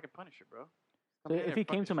 He's like the fucking Punisher, bro. So Come in if there, he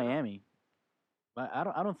fucking came to shit up. Miami, I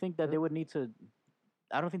don't think that they would need to.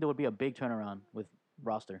 I don't think there would be a big turnaround with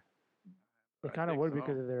roster. They I kind of think would so.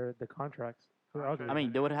 because of the contracts. They're ugly. I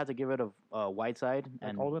mean, they would have to get rid of Whiteside like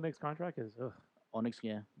and Olenik's contract is ugh. Onyx,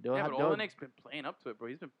 yeah. They'll Yeah, have, but they'll- Olenek's been playing up to it, bro.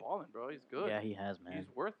 He's been balling, bro. He's good. Yeah, he has, man. He's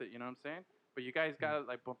worth it. You know what I'm saying? But you guys got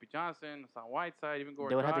like Bumpy Johnson, Hassan Whiteside, even Gordon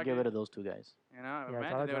They would have to get Dragic. rid of those two guys. You know, I Yeah, imagine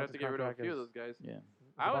Tyler they would have to Johnson's get rid of a contract few of is- those guys. Yeah.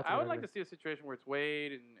 I would like to see a situation where it's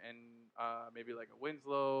Wade and maybe like a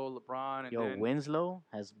Winslow, LeBron, and Yo, then Winslow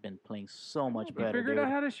has been playing so much He better, figured dude.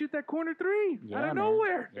 out how to shoot that corner three Yeah, out of man.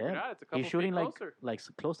 nowhere. figured Yeah. out it's a couple He's shooting feet like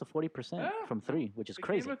closer. close to 40% Yeah. from three, which is Became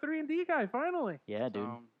crazy. a 3-and-D guy finally. Yeah, dude.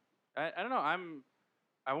 I don't know.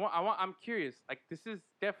 I'm curious. Like this is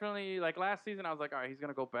definitely like last season. I was like, all right, he's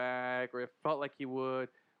gonna go back, or it felt like he would.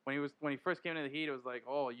 When he first came into the Heat, it was like,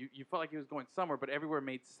 oh, you felt like he was going somewhere, but everywhere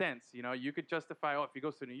made sense. You know, you could justify, oh, if he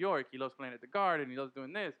goes to New York, he loves playing at the guard and he loves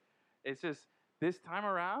doing this. It's just this time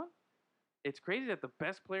around, it's crazy that the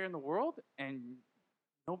best player in the world and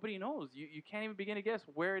nobody knows. You can't even begin to guess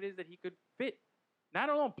where it is that he could fit. Not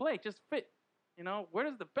alone play, just fit. You know, where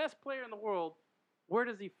does the best player in the world, where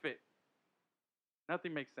does he fit?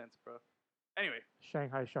 Nothing makes sense, bro. Anyway,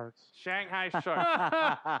 Shanghai Sharks. Shanghai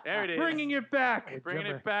Sharks. There it is. Bringing it back. Bringing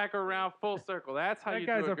Jimmer. it back around full circle. That's how That you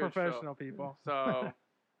guy's do a a good professional, show. people. So, all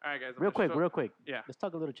right, guys. I'm real gonna quick. Yeah. Let's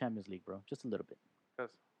talk a little Champions League, bro. Just a little bit. 'Cause-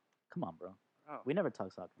 Come on, bro. Oh. We never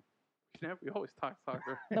talk soccer. We always talk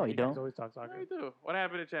soccer. No, you You guys don't. always talk Yeah, soccer. we do. What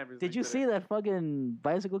happened in Champions Did League you today? see that fucking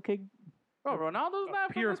bicycle kick? Bro, Ronaldo's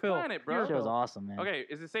not pure from this filth. planet, Pure bro. That shit was awesome, man. Okay,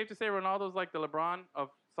 is it safe to say Ronaldo's like the LeBron of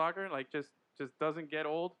soccer? Like just doesn't get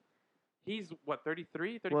old? He's what,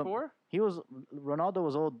 33, 34? Ronaldo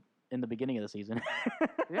was old in the beginning of the season.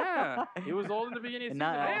 Yeah. He was old in the beginning of the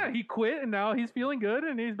And season. now- man. Yeah, he quit and now he's feeling good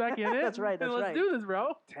and he's back in it. That's right, And that's let's right. do this,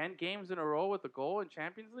 bro. 10 games in a row with a goal in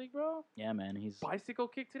Champions League, bro. Yeah, man. He's Bicycle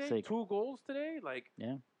kick today, Sick. 2 goals today. Like,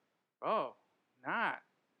 Yeah. bro,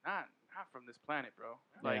 not from this planet, bro.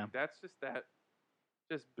 Like Yeah. that's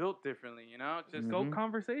just built differently, you know. Just Mhm. Go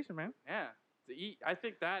conversation, man. yeah. I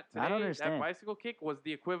think that I don't today, that understand. bicycle kick was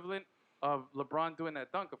the equivalent of LeBron doing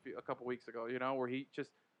that dunk a couple weeks ago. You know, where he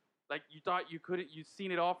just like you thought you'd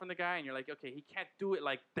seen it all from the guy, and you're like, okay, he can't do it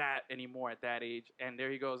like that anymore at that age. And there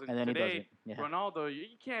he goes. and then he does today, it. Yeah. Ronaldo, you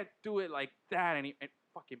can't do it like that. And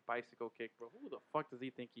fucking bicycle kick, bro. Who the fuck does he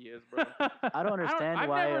think he is, bro? I don't understand I've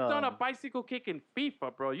why. never done a bicycle kick in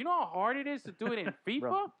FIFA, bro. You know how hard it is to do it in FIFA?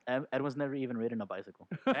 Bro, Edwin's never even ridden a bicycle.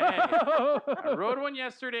 Hey, I rode one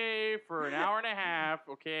yesterday for an hour and a half,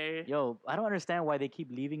 okay? Yo, I don't understand why they keep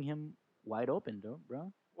leaving him wide open, though,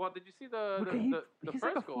 bro. Well, did you see the Look, the he's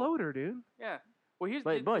first like a goal? floater, dude. Yeah. Well, here's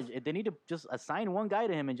But bro, they need to just assign one guy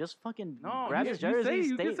to him and just fucking No, grab you- his You jersey.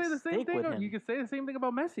 you can say the same stick thing. with him. You can say the same thing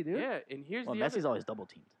about Messi, dude. yeah, and here's Well, the Messi's other. always double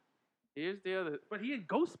teamed. Here's the other. But he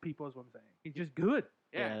ghosts people, is what I'm saying. He's just good.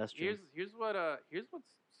 Yeah, that's true. Here's what's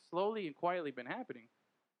slowly and quietly been happening.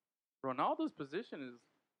 Ronaldo's position is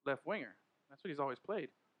left winger. That's what he's always played.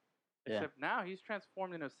 Yeah. Except now he's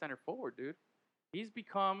transformed into center forward, dude. He's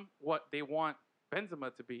become what they want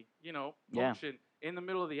Benzema to be. You know, Yeah. function in the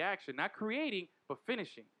middle of the action, not creating but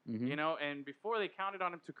finishing. Mhm. You know, and before they counted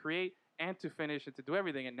on him to create and to finish and to do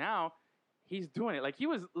everything, and now he's doing it. Like he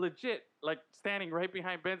was legit, like standing right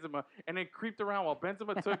behind Benzema, and then creeped around while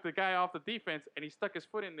Benzema took the guy off the defense, and he stuck his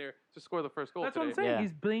foot in there to score the first goal. That's what I'm today. saying. Yeah.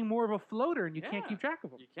 He's being more of a floater, and you can't Yeah. keep track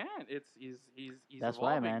of him. You can't. He's That's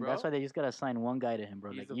why, evolving, man. Bro. That's why they just gotta assign one guy to him,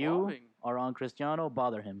 bro. He's Like you evolving. are on Cristiano,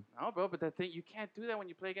 bother him. No, bro, but that thing you can't do that when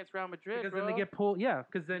you play against Real Madrid, Because bro. then they get pulled. Yeah,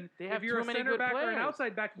 because then They have if you're too a many center good back or an players.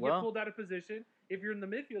 outside back, you Well- get pulled out of position. If you're in the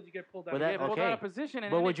midfield, you get pulled out. But of that- get pulled okay. out of position.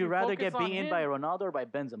 And But then would if you rather focus get on beaten him- by Ronaldo or by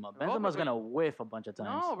Benzema? but Benzema's wait. gonna whiff a bunch of times.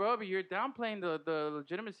 No, bro, but you're downplaying the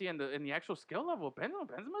legitimacy and the actual skill level.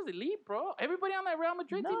 Benzema's elite, bro. Everybody on that Real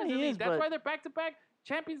Madrid No, team is he elite. is, That's but- why they're back-to-back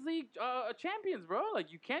Champions League champions, bro.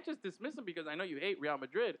 Like you can't just dismiss them because I know you hate Real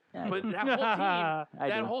Madrid, Yeah, but that I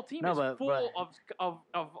that do. whole team No, is but- full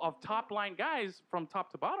of top line guys from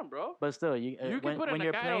top to bottom, bro. But still, You can when, put in when a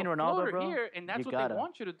you're guy playing on a Ronaldo, floater bro, here, and that's you what gotta. they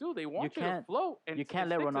want you to do. They want you to can't- float, and you can't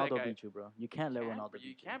let stick to that Ronaldo guy. beat you, bro. You can't let You Ronaldo but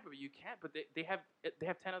you beat can't, but you can't. But they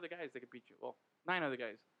have 10 other guys that can beat you. Well, 9 other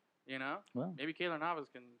guys. You know, Well. maybe Keylor Navas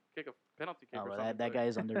can kick a penalty kick Oh, or bro, something. that but- guy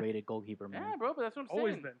is underrated goalkeeper, man. Yeah, bro, but that's what I'm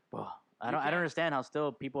Always saying. been. Bro, I You don't can't- understand how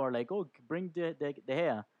still people are like, oh, bring De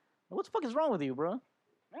Gea. What the fuck is wrong with you, bro?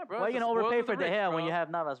 Yeah, bro. Why are it's you the gonna spoils overpay of the for De rich, Gea bro. when you have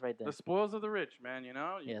Navas right there? the spoils of the rich, man? You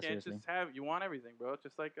know, you Yeah, can't seriously. just have. You want everything, bro.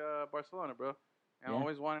 Just like Barcelona, bro. And Yeah.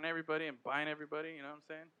 always wanting everybody and buying everybody. You know what I'm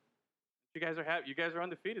saying? You guys are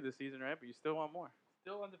undefeated this season, right? But you still want more.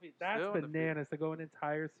 Still undefeated. That's Still undefeated. bananas to go an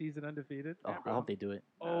entire season undefeated. Oh, Yeah, I bro. hope they do it.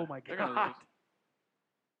 Oh my They're gonna god. lose.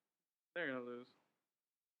 They're gonna lose.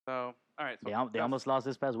 So, all right. So They that's- almost lost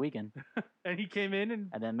this past weekend, And he came in and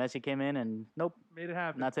and then Messi came in, and nope, made it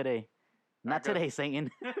happen. not today, not good. today, Satan.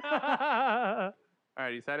 All right.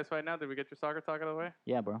 You satisfied now? Did we get your soccer talk out of the way?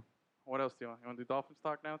 Yeah, bro. What else do you want? You want to do Dolphins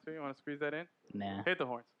talk now too? You want to squeeze that in? Nah. Hit the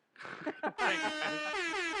horns.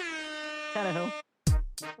 Tannehill.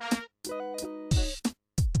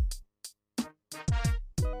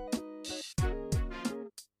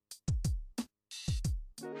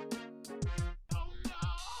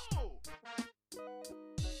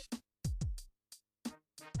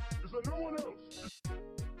 Is there no one else?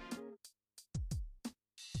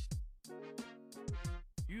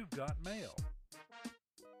 You've got mail.